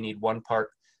 they need 1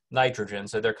 part nitrogen.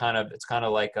 So it's kind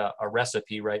of like a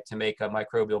recipe, right? To make a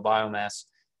microbial biomass,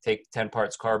 take 10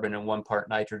 parts carbon and 1 part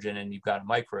nitrogen, and you've got a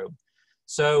microbe.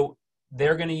 So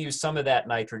they're going to use some of that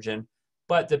nitrogen,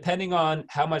 but depending on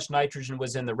how much nitrogen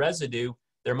was in the residue,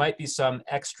 there might be some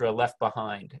extra left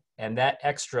behind. And that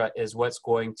extra is what's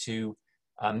going to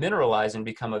mineralize and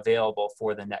become available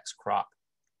for the next crop.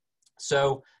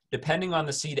 So depending on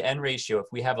the C to N ratio, if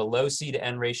we have a low C to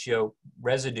N ratio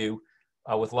residue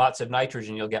with lots of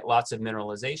nitrogen, you'll get lots of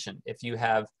mineralization. If you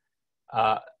have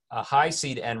a high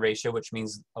C to N ratio, which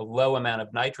means a low amount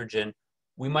of nitrogen,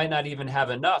 we might not even have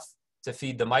enough to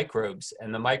feed the microbes,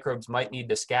 and the microbes might need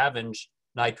to scavenge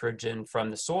nitrogen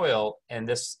from the soil, and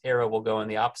this arrow will go in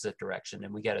the opposite direction,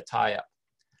 and we get a tie-up.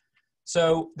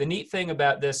 So the neat thing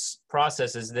about this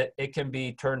process is that it can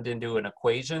be turned into an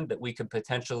equation that we could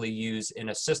potentially use in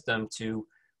a system to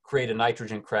create a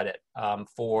nitrogen credit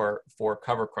for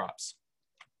cover crops.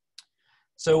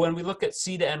 So when we look at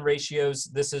C to N ratios,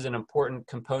 this is an important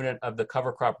component of the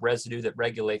cover crop residue that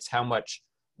regulates how much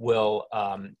will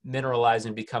mineralize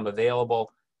and become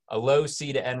available. A low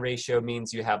C to N ratio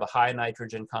means you have a high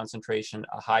nitrogen concentration.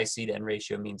 A high C to N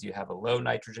ratio means you have a low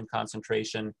nitrogen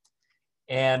concentration.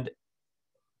 And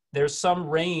there's some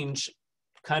range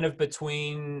kind of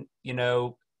between,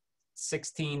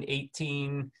 16,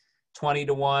 18, 20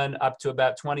 to 1, up to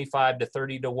about 25 to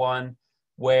 30 to 1,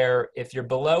 where if you're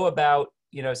below about,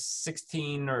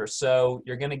 16 or so,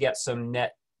 you're going to get some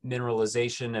net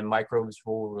mineralization and microbes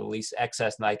will release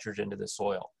excess nitrogen to the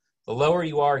soil. The lower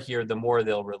you are here, the more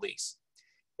they'll release.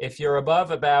 If you're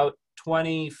above about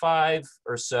 25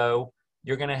 or so,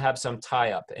 you're going to have some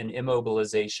tie-up and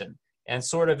immobilization. And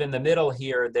sort of in the middle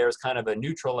here, there's kind of a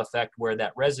neutral effect where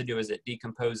that residue, as it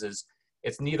decomposes,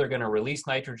 it's neither going to release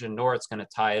nitrogen nor it's going to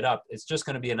tie it up. It's just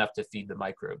going to be enough to feed the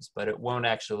microbes, but it won't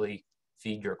actually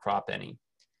feed your crop any.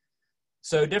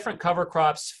 So different cover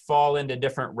crops fall into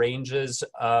different ranges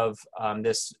of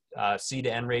this C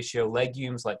to N ratio.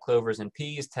 Legumes like clovers and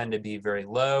peas tend to be very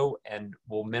low and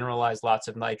will mineralize lots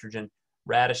of nitrogen.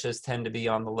 Radishes tend to be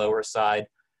on the lower side.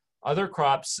 Other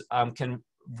crops can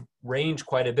range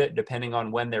quite a bit depending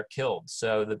on when they're killed.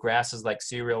 So the grasses like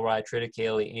cereal rye,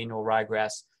 triticale, annual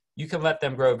ryegrass, you can let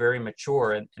them grow very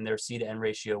mature and their C to N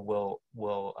ratio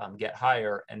will get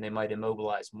higher and they might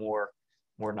immobilize more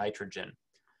nitrogen.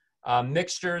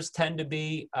 Mixtures tend to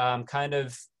be kind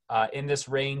of in this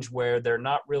range where they're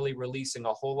not really releasing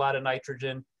a whole lot of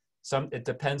nitrogen. It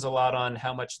depends a lot on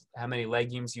how many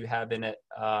legumes you have in it.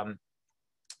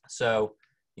 So,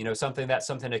 something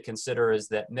to consider is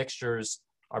that mixtures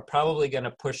are probably going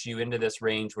to push you into this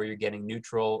range where you're getting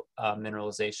neutral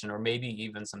mineralization or maybe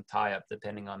even some tie-up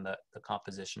depending on the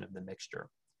composition of the mixture.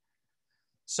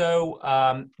 So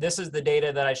this is the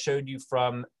data that I showed you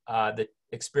from the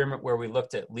experiment where we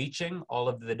looked at leaching all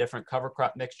of the different cover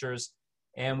crop mixtures,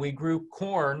 and we grew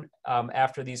corn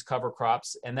after these cover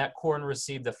crops, and that corn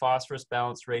received the phosphorus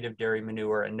balanced rate of dairy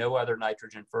manure and no other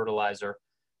nitrogen fertilizer.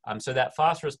 So that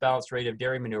phosphorus balanced rate of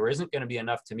dairy manure isn't going to be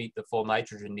enough to meet the full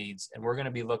nitrogen needs, and we're going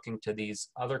to be looking to these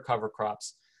other cover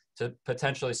crops to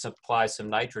potentially supply some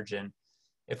nitrogen.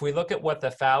 If we look at what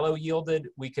the fallow yielded,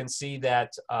 we can see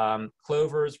that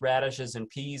clovers, radishes, and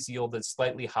peas yielded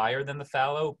slightly higher than the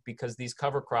fallow because these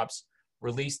cover crops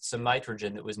released some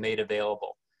nitrogen that was made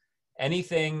available.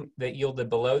 Anything that yielded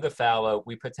below the fallow,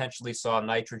 we potentially saw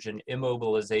nitrogen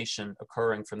immobilization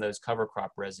occurring from those cover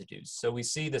crop residues. So we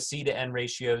see the C to N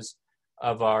ratios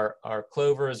of our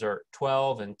clovers are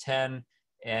 12 and 10,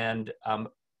 and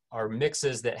our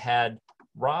mixes that had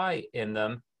rye in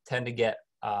them tend to get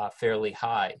fairly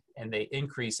high, and they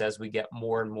increase as we get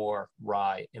more and more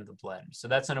rye in the blend. So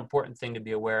that's an important thing to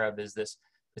be aware of, is this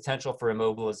potential for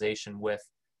immobilization with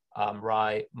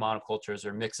rye monocultures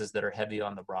or mixes that are heavy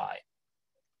on the rye.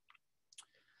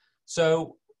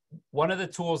 So one of the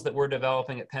tools that we're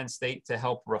developing at Penn State to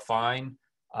help refine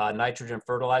nitrogen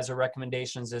fertilizer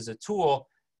recommendations is a tool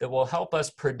that will help us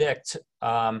predict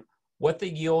what the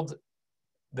yield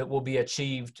that will be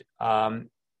achieved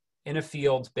in a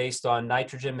field based on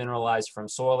nitrogen mineralized from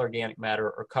soil organic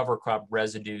matter or cover crop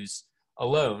residues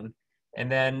alone.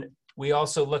 And then we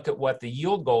also look at what the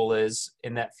yield goal is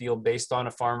in that field based on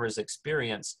a farmer's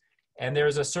experience. And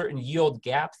there's a certain yield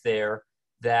gap there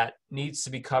that needs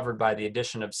to be covered by the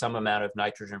addition of some amount of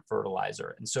nitrogen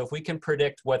fertilizer. And so if we can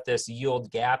predict what this yield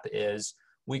gap is,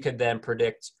 we could then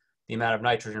predict the amount of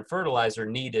nitrogen fertilizer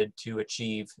needed to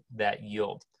achieve that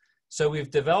yield. So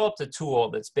we've developed a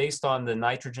tool that's based on the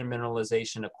nitrogen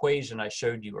mineralization equation I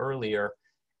showed you earlier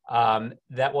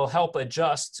that will help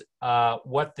adjust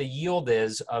what the yield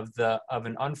is of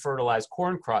an unfertilized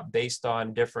corn crop based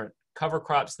on different cover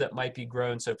crops that might be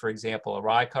grown. So for example, a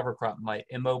rye cover crop might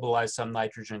immobilize some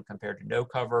nitrogen compared to no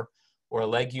cover, or a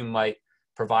legume might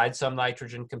provide some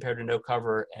nitrogen compared to no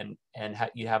cover, and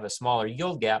you have a smaller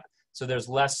yield gap, so there's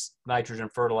less nitrogen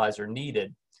fertilizer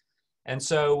needed. And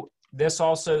so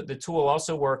the tool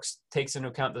also takes into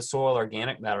account the soil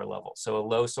organic matter level. So a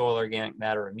low soil organic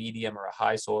matter, a medium, or a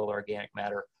high soil organic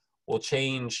matter will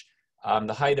change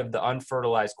the height of the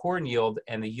unfertilized corn yield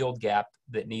and the yield gap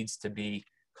that needs to be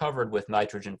covered with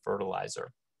nitrogen fertilizer.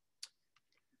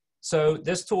 So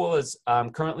this tool is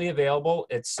currently available.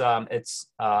 It's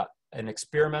an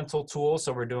experimental tool,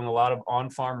 so we're doing a lot of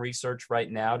on-farm research right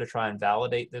now to try and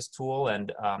validate this tool,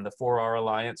 and the 4R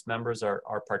Alliance members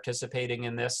are participating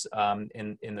in this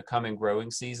in the coming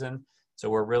growing season. So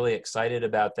we're really excited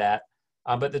about that.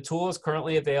 But the tool is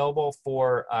currently available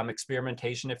for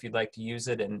experimentation. If you'd like to use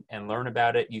it and learn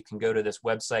about it, you can go to this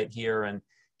website here, and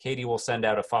Katie will send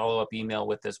out a follow-up email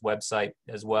with this website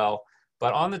as well.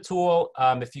 But on the tool,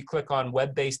 if you click on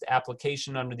web-based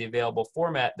application under the available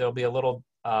format, there'll be a little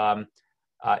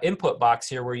input box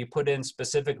here where you put in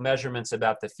specific measurements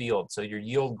about the field. So your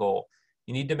yield goal.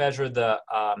 You need to measure the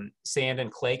sand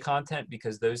and clay content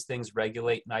because those things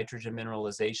regulate nitrogen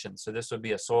mineralization. So this would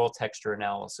be a soil texture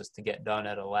analysis to get done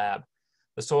at a lab.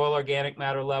 The soil organic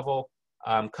matter level,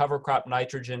 cover crop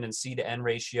nitrogen and C to N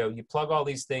ratio. You plug all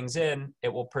these things in,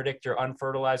 it will predict your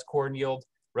unfertilized corn yield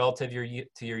relative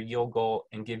to your yield goal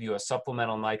and give you a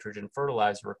supplemental nitrogen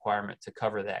fertilizer requirement to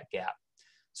cover that gap.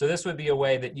 So this would be a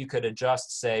way that you could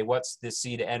adjust, say, what's the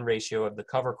C to N ratio of the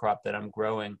cover crop that I'm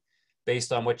growing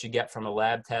based on what you get from a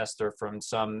lab test or from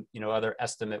some, other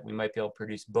estimate. We might be able to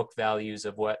produce book values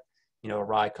of what, a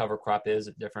rye cover crop is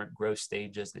at different growth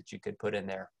stages that you could put in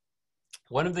there.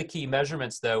 One of the key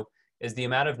measurements, though, is the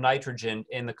amount of nitrogen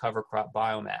in the cover crop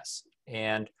biomass.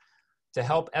 And to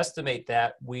help estimate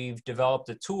that, we've developed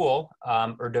a tool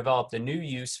or developed a new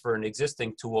use for an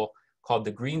existing tool called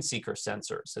the green seeker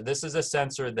sensor. So this is a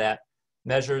sensor that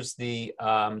measures the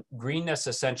greenness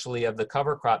essentially of the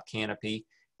cover crop canopy.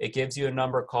 It gives you a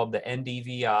number called the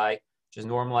NDVI, which is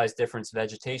normalized difference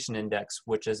vegetation index,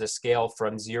 which is a scale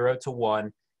from 0 to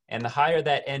 1. And the higher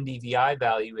that NDVI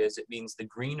value is, it means the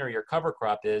greener your cover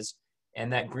crop is.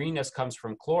 And that greenness comes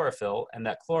from chlorophyll, and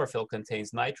that chlorophyll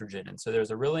contains nitrogen. And so there's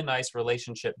a really nice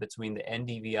relationship between the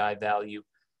NDVI value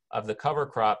of the cover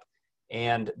crop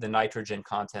and the nitrogen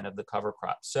content of the cover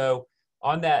crop. So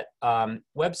on that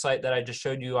website that I just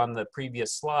showed you on the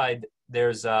previous slide,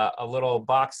 there's a little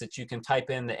box that you can type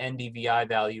in the NDVI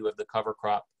value of the cover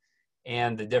crop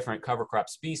and the different cover crop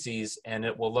species, and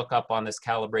it will look up on this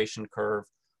calibration curve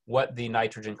what the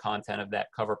nitrogen content of that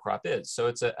cover crop is. So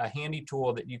it's a handy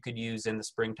tool that you could use in the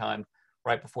springtime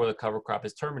right before the cover crop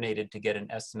is terminated to get an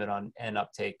estimate on N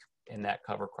uptake in that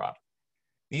cover crop.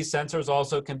 These sensors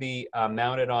also can be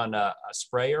mounted on a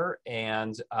sprayer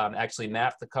and actually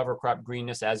map the cover crop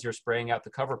greenness as you're spraying out the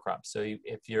cover crop. So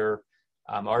if you're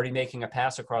already making a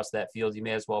pass across that field, you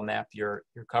may as well map your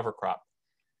cover crop.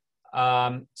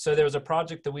 So there was a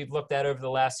project that we've looked at over the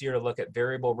last year to look at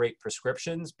variable rate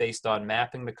prescriptions based on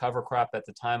mapping the cover crop at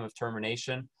the time of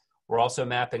termination. We're also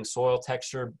mapping soil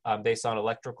texture based on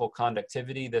electrical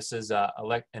conductivity. This is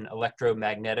an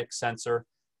electromagnetic sensor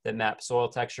that maps soil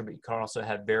texture, but you can also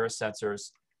have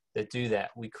varosensors that do that.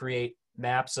 We create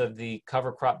maps of the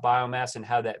cover crop biomass and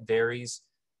how that varies,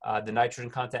 the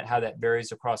nitrogen content, how that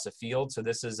varies across a field. So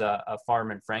this is a farm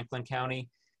in Franklin County.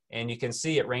 And you can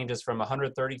see it ranges from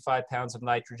 135 pounds of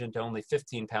nitrogen to only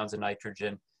 15 pounds of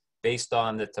nitrogen based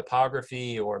on the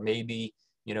topography, or maybe,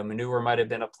 manure might have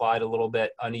been applied a little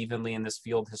bit unevenly in this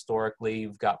field historically.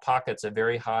 You've got pockets of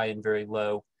very high and very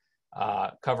low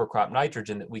cover crop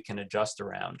nitrogen that we can adjust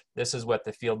around. This is what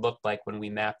the field looked like when we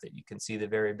mapped it. You can see the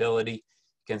variability.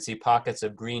 You can see pockets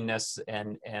of greenness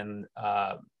and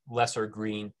lesser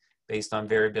green based on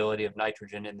variability of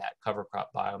nitrogen in that cover crop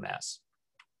biomass.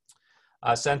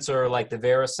 A sensor like the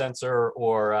Varus sensor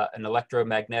or an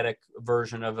electromagnetic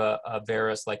version of a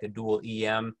Varus like a dual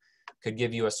EM could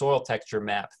give you a soil texture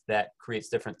map that creates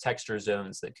different texture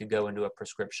zones that could go into a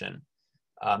prescription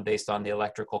based on the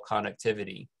electrical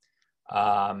conductivity.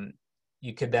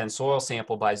 You could then soil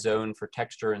sample by zone for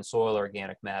texture and soil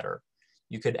organic matter.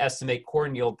 You could estimate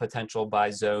corn yield potential by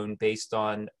zone based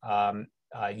on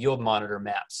yield monitor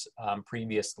maps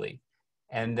previously.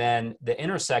 And then the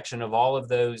intersection of all of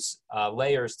those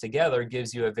layers together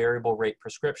gives you a variable rate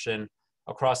prescription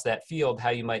across that field,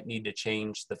 how you might need to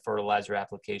change the fertilizer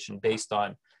application based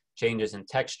on changes in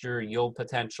texture, yield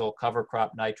potential, cover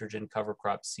crop nitrogen, cover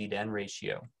crop C to N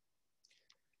ratio.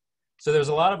 So there's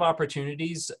a lot of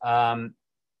opportunities,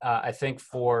 I think,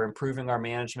 for improving our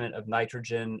management of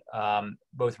nitrogen,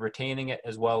 both retaining it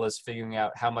as well as figuring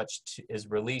out how much is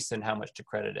released and how much to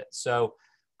credit it. So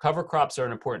cover crops are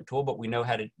an important tool, but we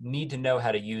need to know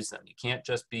how to use them. You can't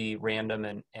just be random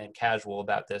and casual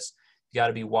about this. You got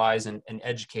to be wise and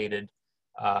educated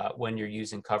when you're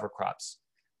using cover crops.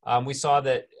 We saw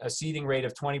that a seeding rate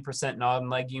of 20%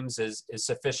 non-legumes is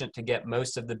sufficient to get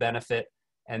most of the benefit.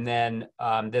 And then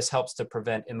this helps to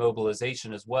prevent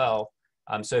immobilization as well.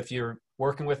 So if you're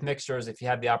working with mixtures, if you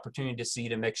have the opportunity to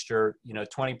seed a mixture,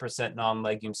 20%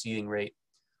 non-legume seeding rate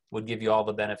would give you all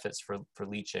the benefits for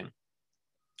leaching.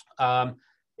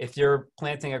 If you're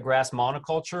planting a grass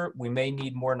monoculture, we may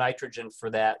need more nitrogen for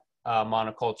that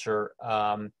monoculture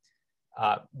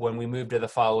when we move to the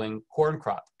following corn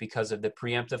crop because of the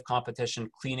preemptive competition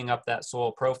cleaning up that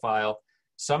soil profile.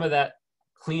 Some of that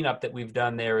cleanup that we've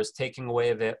done there is taking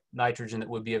away the nitrogen that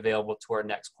would be available to our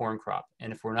next corn crop.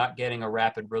 And if we're not getting a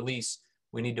rapid release,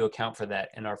 we need to account for that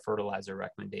in our fertilizer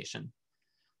recommendation.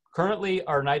 Currently,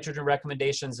 our nitrogen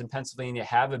recommendations in Pennsylvania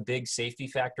have a big safety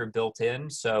factor built in.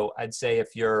 So I'd say if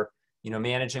you're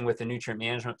managing with a nutrient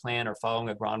management plan or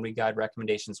following agronomy guide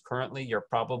recommendations currently, you're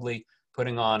probably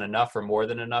putting on enough or more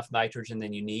than enough nitrogen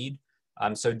than you need.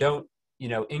 So don't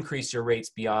increase your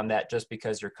rates beyond that just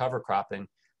because you're cover cropping.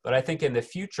 But I think in the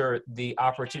future, the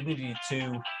opportunity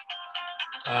to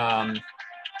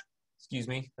excuse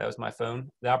me, that was my phone.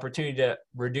 The opportunity to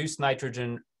reduce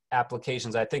nitrogen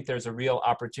applications, I think there's a real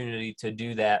opportunity to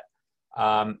do that.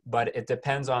 But it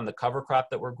depends on the cover crop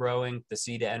that we're growing, the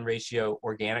C to N ratio,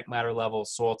 organic matter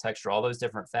levels, soil texture, all those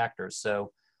different factors.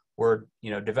 So we're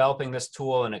developing this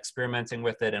tool and experimenting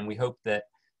with it, and we hope that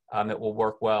it will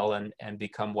work well and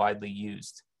become widely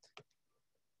used.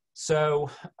 So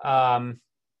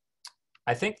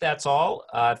I think that's all.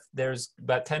 There's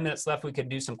about 10 minutes left. We could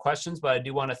do some questions, but I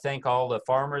do want to thank all the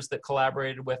farmers that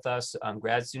collaborated with us,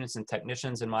 grad students and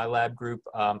technicians in my lab group,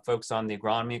 folks on the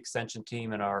agronomy extension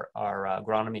team and our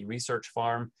agronomy research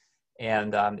farm,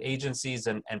 and agencies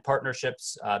and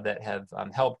partnerships that have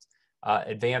helped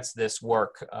advance this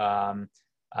work.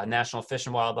 National Fish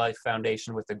and Wildlife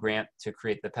Foundation with a grant to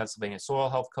create the Pennsylvania Soil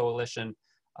Health Coalition,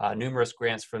 numerous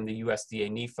grants from the USDA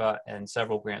NIFA, and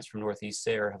several grants from Northeast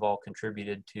SARE have all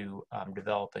contributed to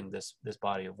developing this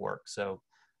body of work. So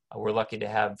we're lucky to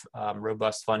have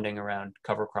robust funding around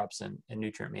cover crops and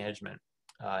nutrient management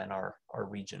in our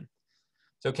region.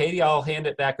 So Katie, I'll hand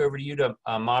it back over to you to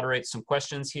moderate some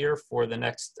questions here for the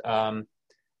next 10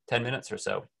 minutes or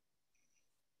so.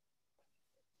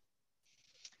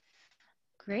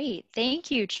 Great, thank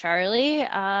you, Charlie.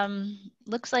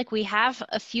 Looks like we have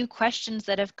a few questions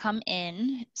that have come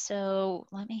in. So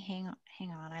let me hang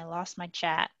on, I lost my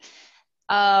chat.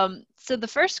 So the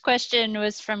first question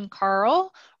was from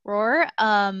Carl Rohr.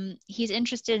 He's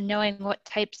interested in knowing what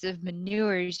types of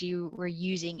manures you were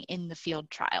using in the field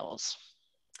trials.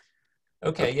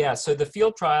 Okay, yeah, so the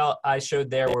field trial I showed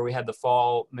there where we had the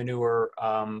fall manure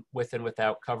with and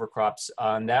without cover crops,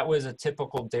 that was a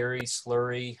typical dairy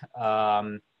slurry,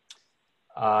 kind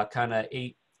of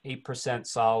 8%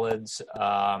 solids,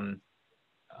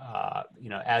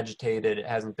 agitated. It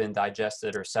hasn't been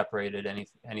digested or separated,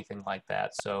 anything like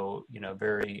that. So,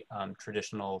 very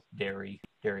traditional dairy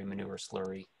manure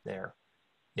slurry there.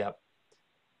 Yep.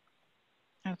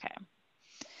 Okay.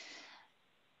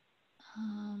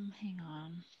 Hang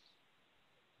on.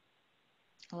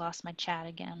 I lost my chat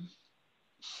again.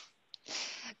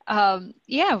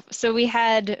 Yeah, so we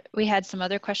had some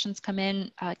other questions come in.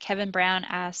 Kevin Brown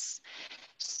asks,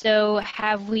 so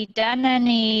have we done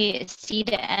any C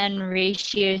to N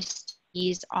ratio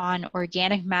studies on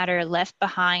organic matter left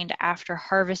behind after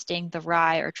harvesting the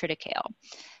rye or triticale?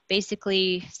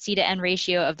 Basically, C to N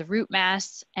ratio of the root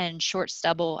mass and short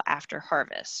stubble after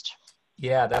harvest.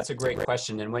 Yeah, that's a great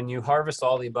question. And when you harvest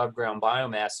all the above ground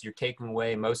biomass, you're taking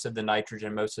away most of the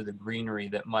nitrogen, most of the greenery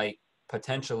that might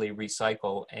potentially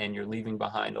recycle, and you're leaving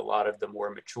behind a lot of the more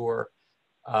mature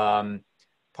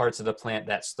parts of the plant,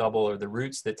 that stubble or the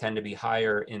roots that tend to be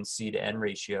higher in C to N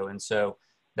ratio. And so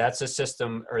that's a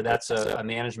system, or that's a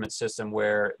management system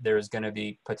where there's going to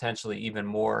be potentially even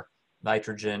more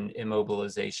nitrogen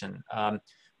immobilization.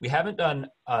 We haven't done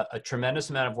a tremendous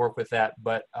amount of work with that,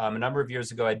 but a number of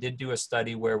years ago, I did do a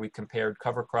study where we compared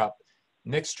cover crop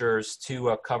mixtures to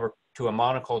a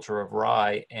monoculture of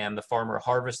rye, and the farmer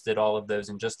harvested all of those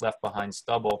and just left behind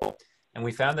stubble. And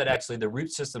we found that actually the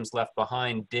root systems left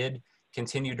behind did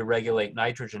continue to regulate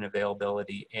nitrogen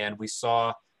availability, and we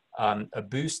saw a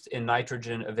boost in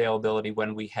nitrogen availability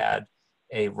when we had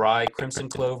a rye crimson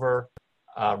clover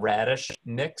radish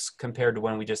mix compared to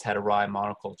when we just had a rye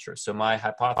monoculture. So my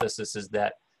hypothesis is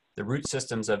that the root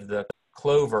systems of the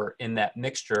clover in that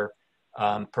mixture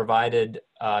provided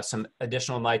some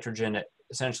additional nitrogen. It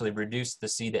essentially reduced the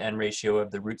C to N ratio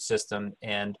of the root system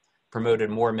and promoted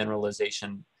more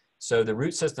mineralization. So the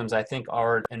root systems, I think,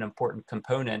 are an important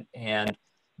component, and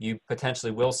you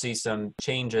potentially will see some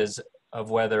changes of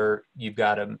whether you've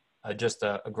got just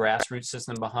a grassroots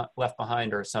system left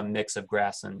behind, or some mix of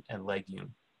grass and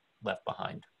legume left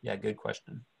behind. Yeah, good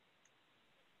question.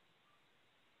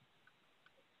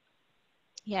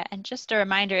 Yeah, and just a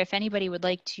reminder, if anybody would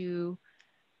like to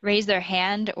raise their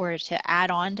hand or to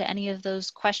add on to any of those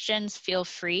questions, feel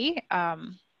free.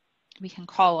 We can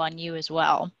call on you as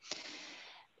well.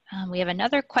 We have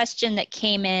another question that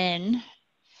came in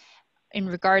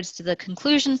regards to the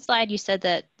conclusion slide. You said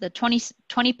that the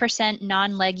 20%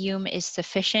 non-legume is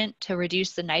sufficient to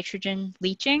reduce the nitrogen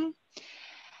leaching.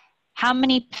 How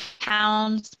many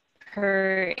pounds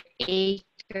per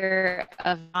acre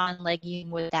of non-legume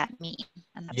would that mean?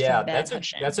 and that's from Yeah, Ben that's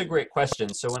a Hushin. great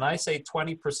question. So when I say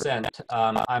 20%,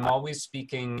 I'm always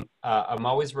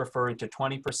referring to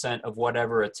 20% of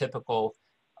whatever a typical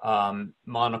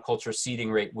monoculture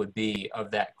seeding rate would be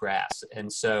of that grass.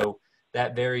 And so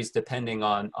that varies depending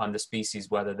on the species,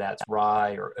 whether that's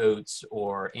rye or oats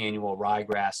or annual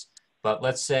ryegrass. But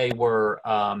let's say we're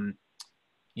rye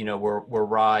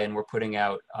and we're putting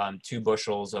out 2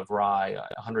 bushels of rye,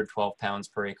 112 pounds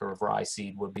per acre of rye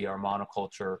seed would be our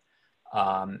monoculture.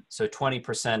 So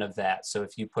 20% of that. So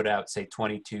if you put out, say,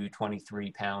 22,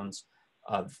 23 pounds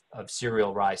of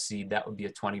cereal rye seed, that would be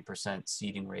a 20%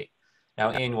 seeding rate.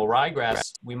 Now, annual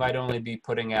ryegrass, we might only be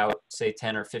putting out, say,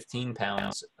 10 or 15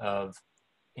 pounds of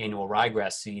annual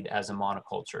ryegrass seed as a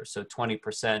monoculture. So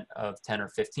 20% of 10 or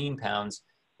 15 pounds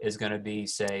is going to be,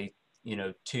 say,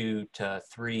 2 to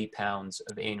 3 pounds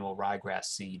of annual ryegrass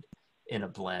seed in a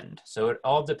blend. So it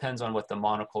all depends on what the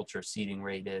monoculture seeding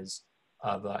rate is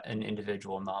of an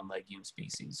individual non-legume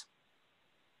species.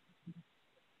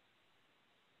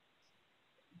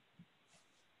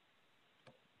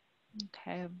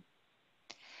 Okay.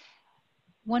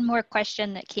 One more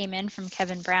question that came in from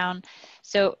Kevin Brown.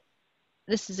 So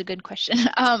this is a good question.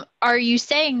 Are you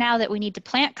saying now that we need to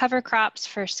plant cover crops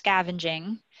for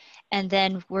scavenging, and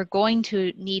then we're going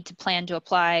to need to plan to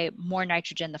apply more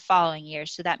nitrogen the following year?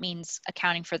 So that means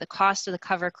accounting for the cost of the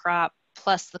cover crop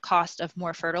plus the cost of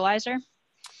more fertilizer?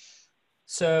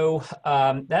 So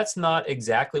that's not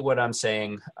exactly what I'm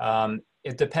saying.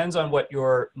 It depends on what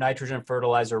your nitrogen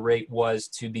fertilizer rate was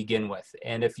to begin with.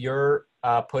 And if you're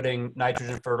putting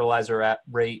nitrogen fertilizer at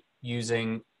rate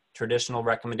using traditional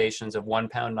recommendations of 1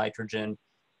 pound nitrogen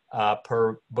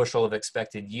per bushel of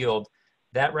expected yield,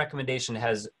 that recommendation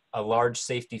has a large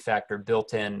safety factor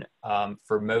built in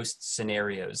for most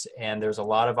scenarios. And there's a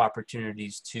lot of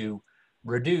opportunities to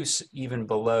reduce even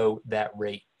below that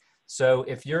rate. So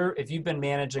if you've been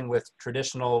managing with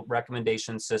traditional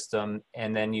recommendation system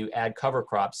and then you add cover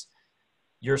crops,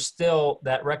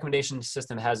 that recommendation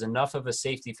system has enough of a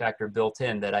safety factor built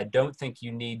in that I don't think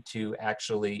you need to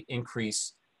actually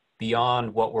increase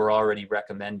beyond what we're already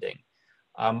recommending.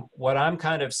 What I'm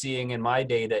kind of seeing in my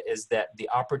data is that the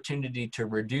opportunity to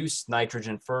reduce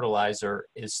nitrogen fertilizer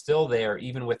is still there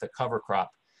even with a cover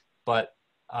crop. But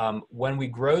when we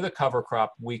grow the cover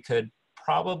crop, we could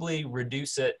probably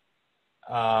reduce it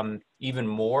even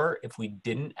more if we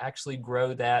didn't actually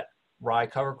grow that rye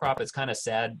cover crop. It's kind of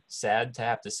sad to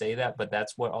have to say that, but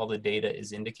that's what all the data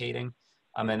is indicating.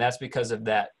 And that's because of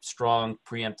that strong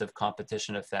preemptive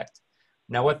competition effect.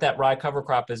 Now, what that rye cover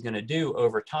crop is going to do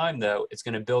over time, though, it's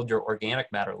going to build your organic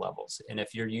matter levels. And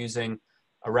if you're using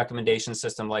a recommendation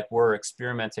system like we're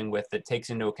experimenting with that takes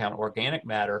into account organic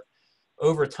matter,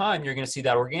 over time, you're going to see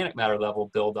that organic matter level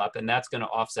build up, and that's going to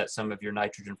offset some of your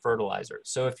nitrogen fertilizer.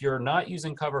 So if you're not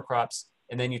using cover crops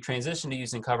and then you transition to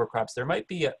using cover crops, there might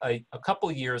be a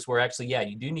couple years where actually, yeah,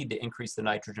 you do need to increase the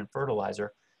nitrogen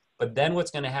fertilizer. But then what's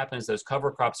going to happen is those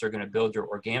cover crops are going to build your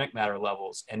organic matter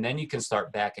levels, and then you can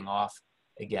start backing off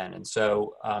again. And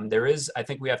so I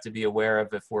think we have to be aware of,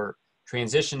 if we're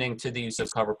transitioning to the use of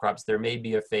cover crops, there may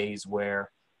be a phase where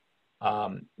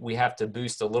we have to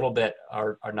boost a little bit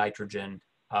our nitrogen.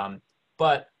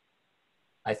 But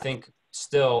I think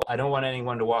still, I don't want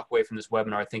anyone to walk away from this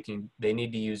webinar thinking they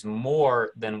need to use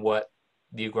more than what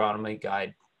the agronomy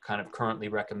guide kind of currently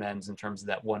recommends in terms of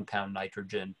that 1 pound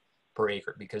nitrogen per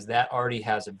acre, because that already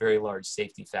has a very large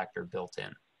safety factor built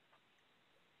in.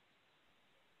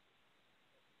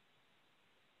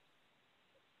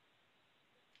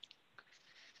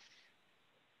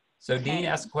 So Okay. Dean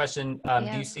asked a question,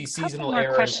 do you see seasonal more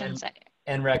error questions.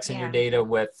 and NREX in your data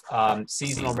with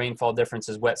seasonal rainfall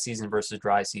differences, wet season versus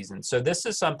dry season? So this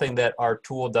is something that our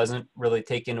tool doesn't really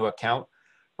take into account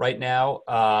right now,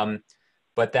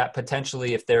 but that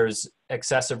potentially, if there's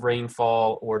excessive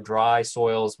rainfall or dry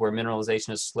soils where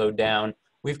mineralization is slowed down,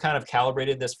 we've kind of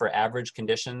calibrated this for average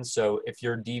conditions. So if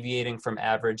you're deviating from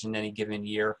average in any given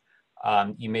year,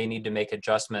 you may need to make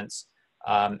adjustments.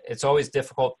 It's always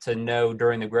difficult to know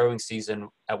during the growing season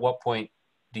at what point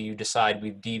do you decide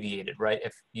we've deviated, right?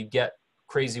 If you get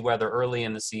crazy weather early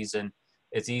in the season,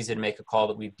 it's easy to make a call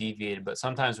that we've deviated, but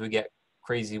sometimes we get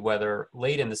crazy weather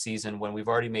late in the season when we've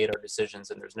already made our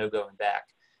decisions and there's no going back.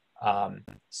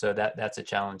 So that's a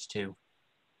challenge too.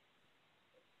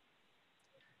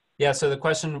 Yeah, so the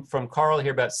question from Carl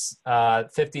here about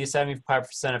 50 to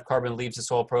 75% of carbon leaves the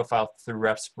soil profile through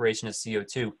respiration of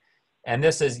CO2. And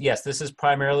this is, yes, this is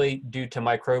primarily due to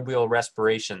microbial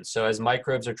respiration. So as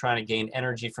microbes are trying to gain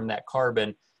energy from that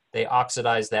carbon, they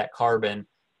oxidize that carbon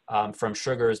from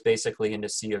sugars basically into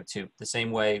CO2. The same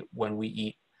way when we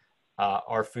eat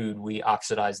our food, we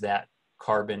oxidize that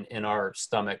carbon in our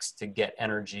stomachs to get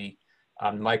energy.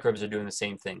 Microbes are doing the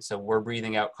same thing. So we're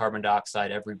breathing out carbon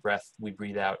dioxide. Every breath we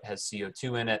breathe out has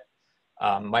CO2 in it.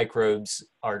 Microbes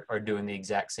are doing the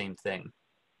exact same thing.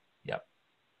 Yep.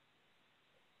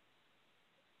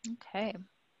 Okay.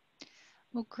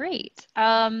 Well, great.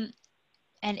 And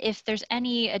if there's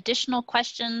any additional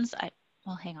questions,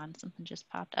 well, hang on, something just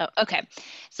popped up. Okay,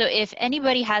 so if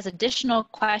anybody has additional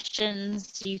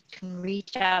questions, you can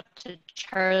reach out to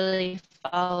Charlie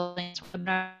following this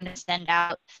webinar. I'm going to send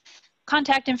out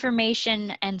contact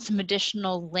information and some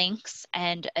additional links,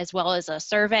 and as well as a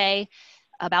survey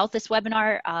about this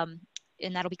webinar,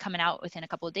 and that'll be coming out within a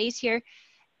couple of days here.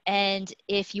 And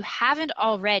if you haven't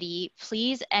already,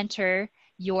 please enter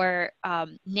your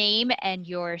name and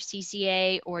your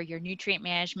CCA or your nutrient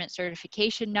management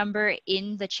certification number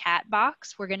in the chat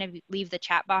box. We're going to leave the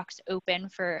chat box open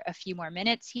for a few more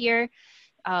minutes here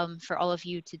for all of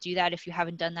you to do that if you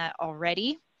haven't done that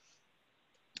already.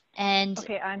 And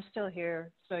okay, I'm still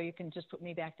here, so you can just put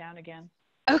me back down again.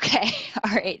 Okay,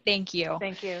 all right, thank you.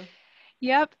 Thank you.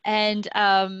 Yep,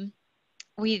 and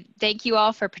we thank you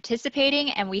all for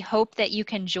participating, and we hope that you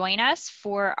can join us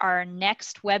for our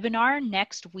next webinar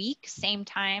next week, same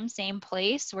time, same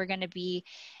place. We're going to be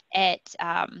at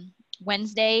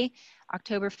Wednesday,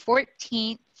 October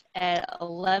 14th at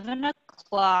 11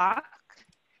 o'clock.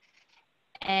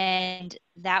 And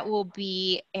that will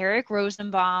be Eric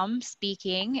Rosenbaum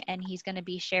speaking, and he's going to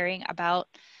be sharing about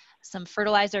some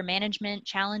fertilizer management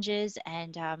challenges,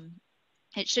 and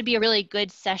it should be a really good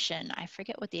session. I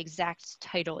forget what the exact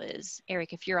title is.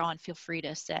 Eric, if you're on, feel free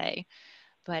to say.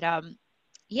 But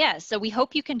yeah, so we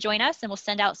hope you can join us, and we'll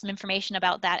send out some information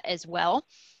about that as well.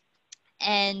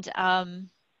 And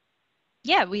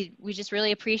yeah, we just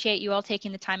really appreciate you all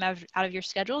taking the time out of your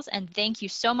schedules. And thank you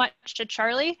so much to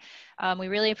Charlie. We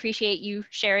really appreciate you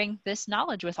sharing this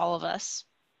knowledge with all of us.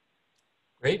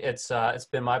 Great. It's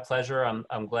been my pleasure.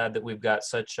 I'm glad that we've got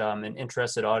such an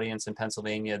interested audience in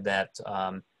Pennsylvania that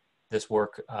this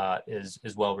work is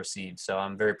well received. So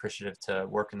I'm very appreciative to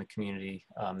work in the community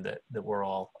that we're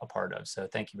all a part of. So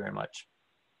thank you very much.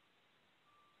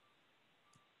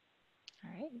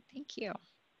 All right. Thank you.